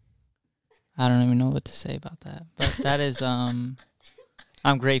don't even know what to say about that. But that is I'm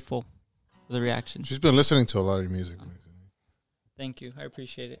grateful for the reaction. She's been listening to a lot of your music. Thank you. I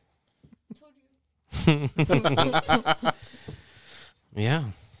appreciate it. Yeah.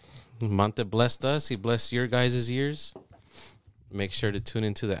 Monte blessed us. He blessed your guys' ears. Make sure to tune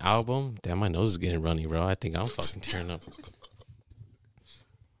into the album. Damn, my nose is getting runny, bro. I think I'm fucking tearing up.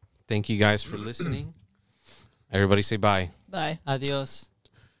 Thank you guys for listening. Everybody say bye. Bye. Adios.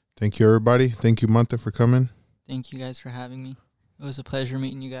 Thank you, everybody. Thank you, Mante, for coming. Thank you guys for having me. It was a pleasure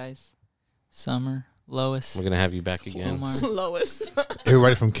meeting you guys. Summer, Lois. We're going to have you back again. Lois.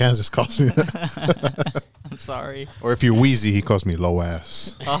 Everybody from Kansas calls me that. I'm sorry. Or if you're wheezy, he calls me low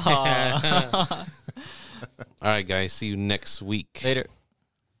ass. All right, guys. See you next week. Later.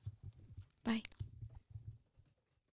 Bye.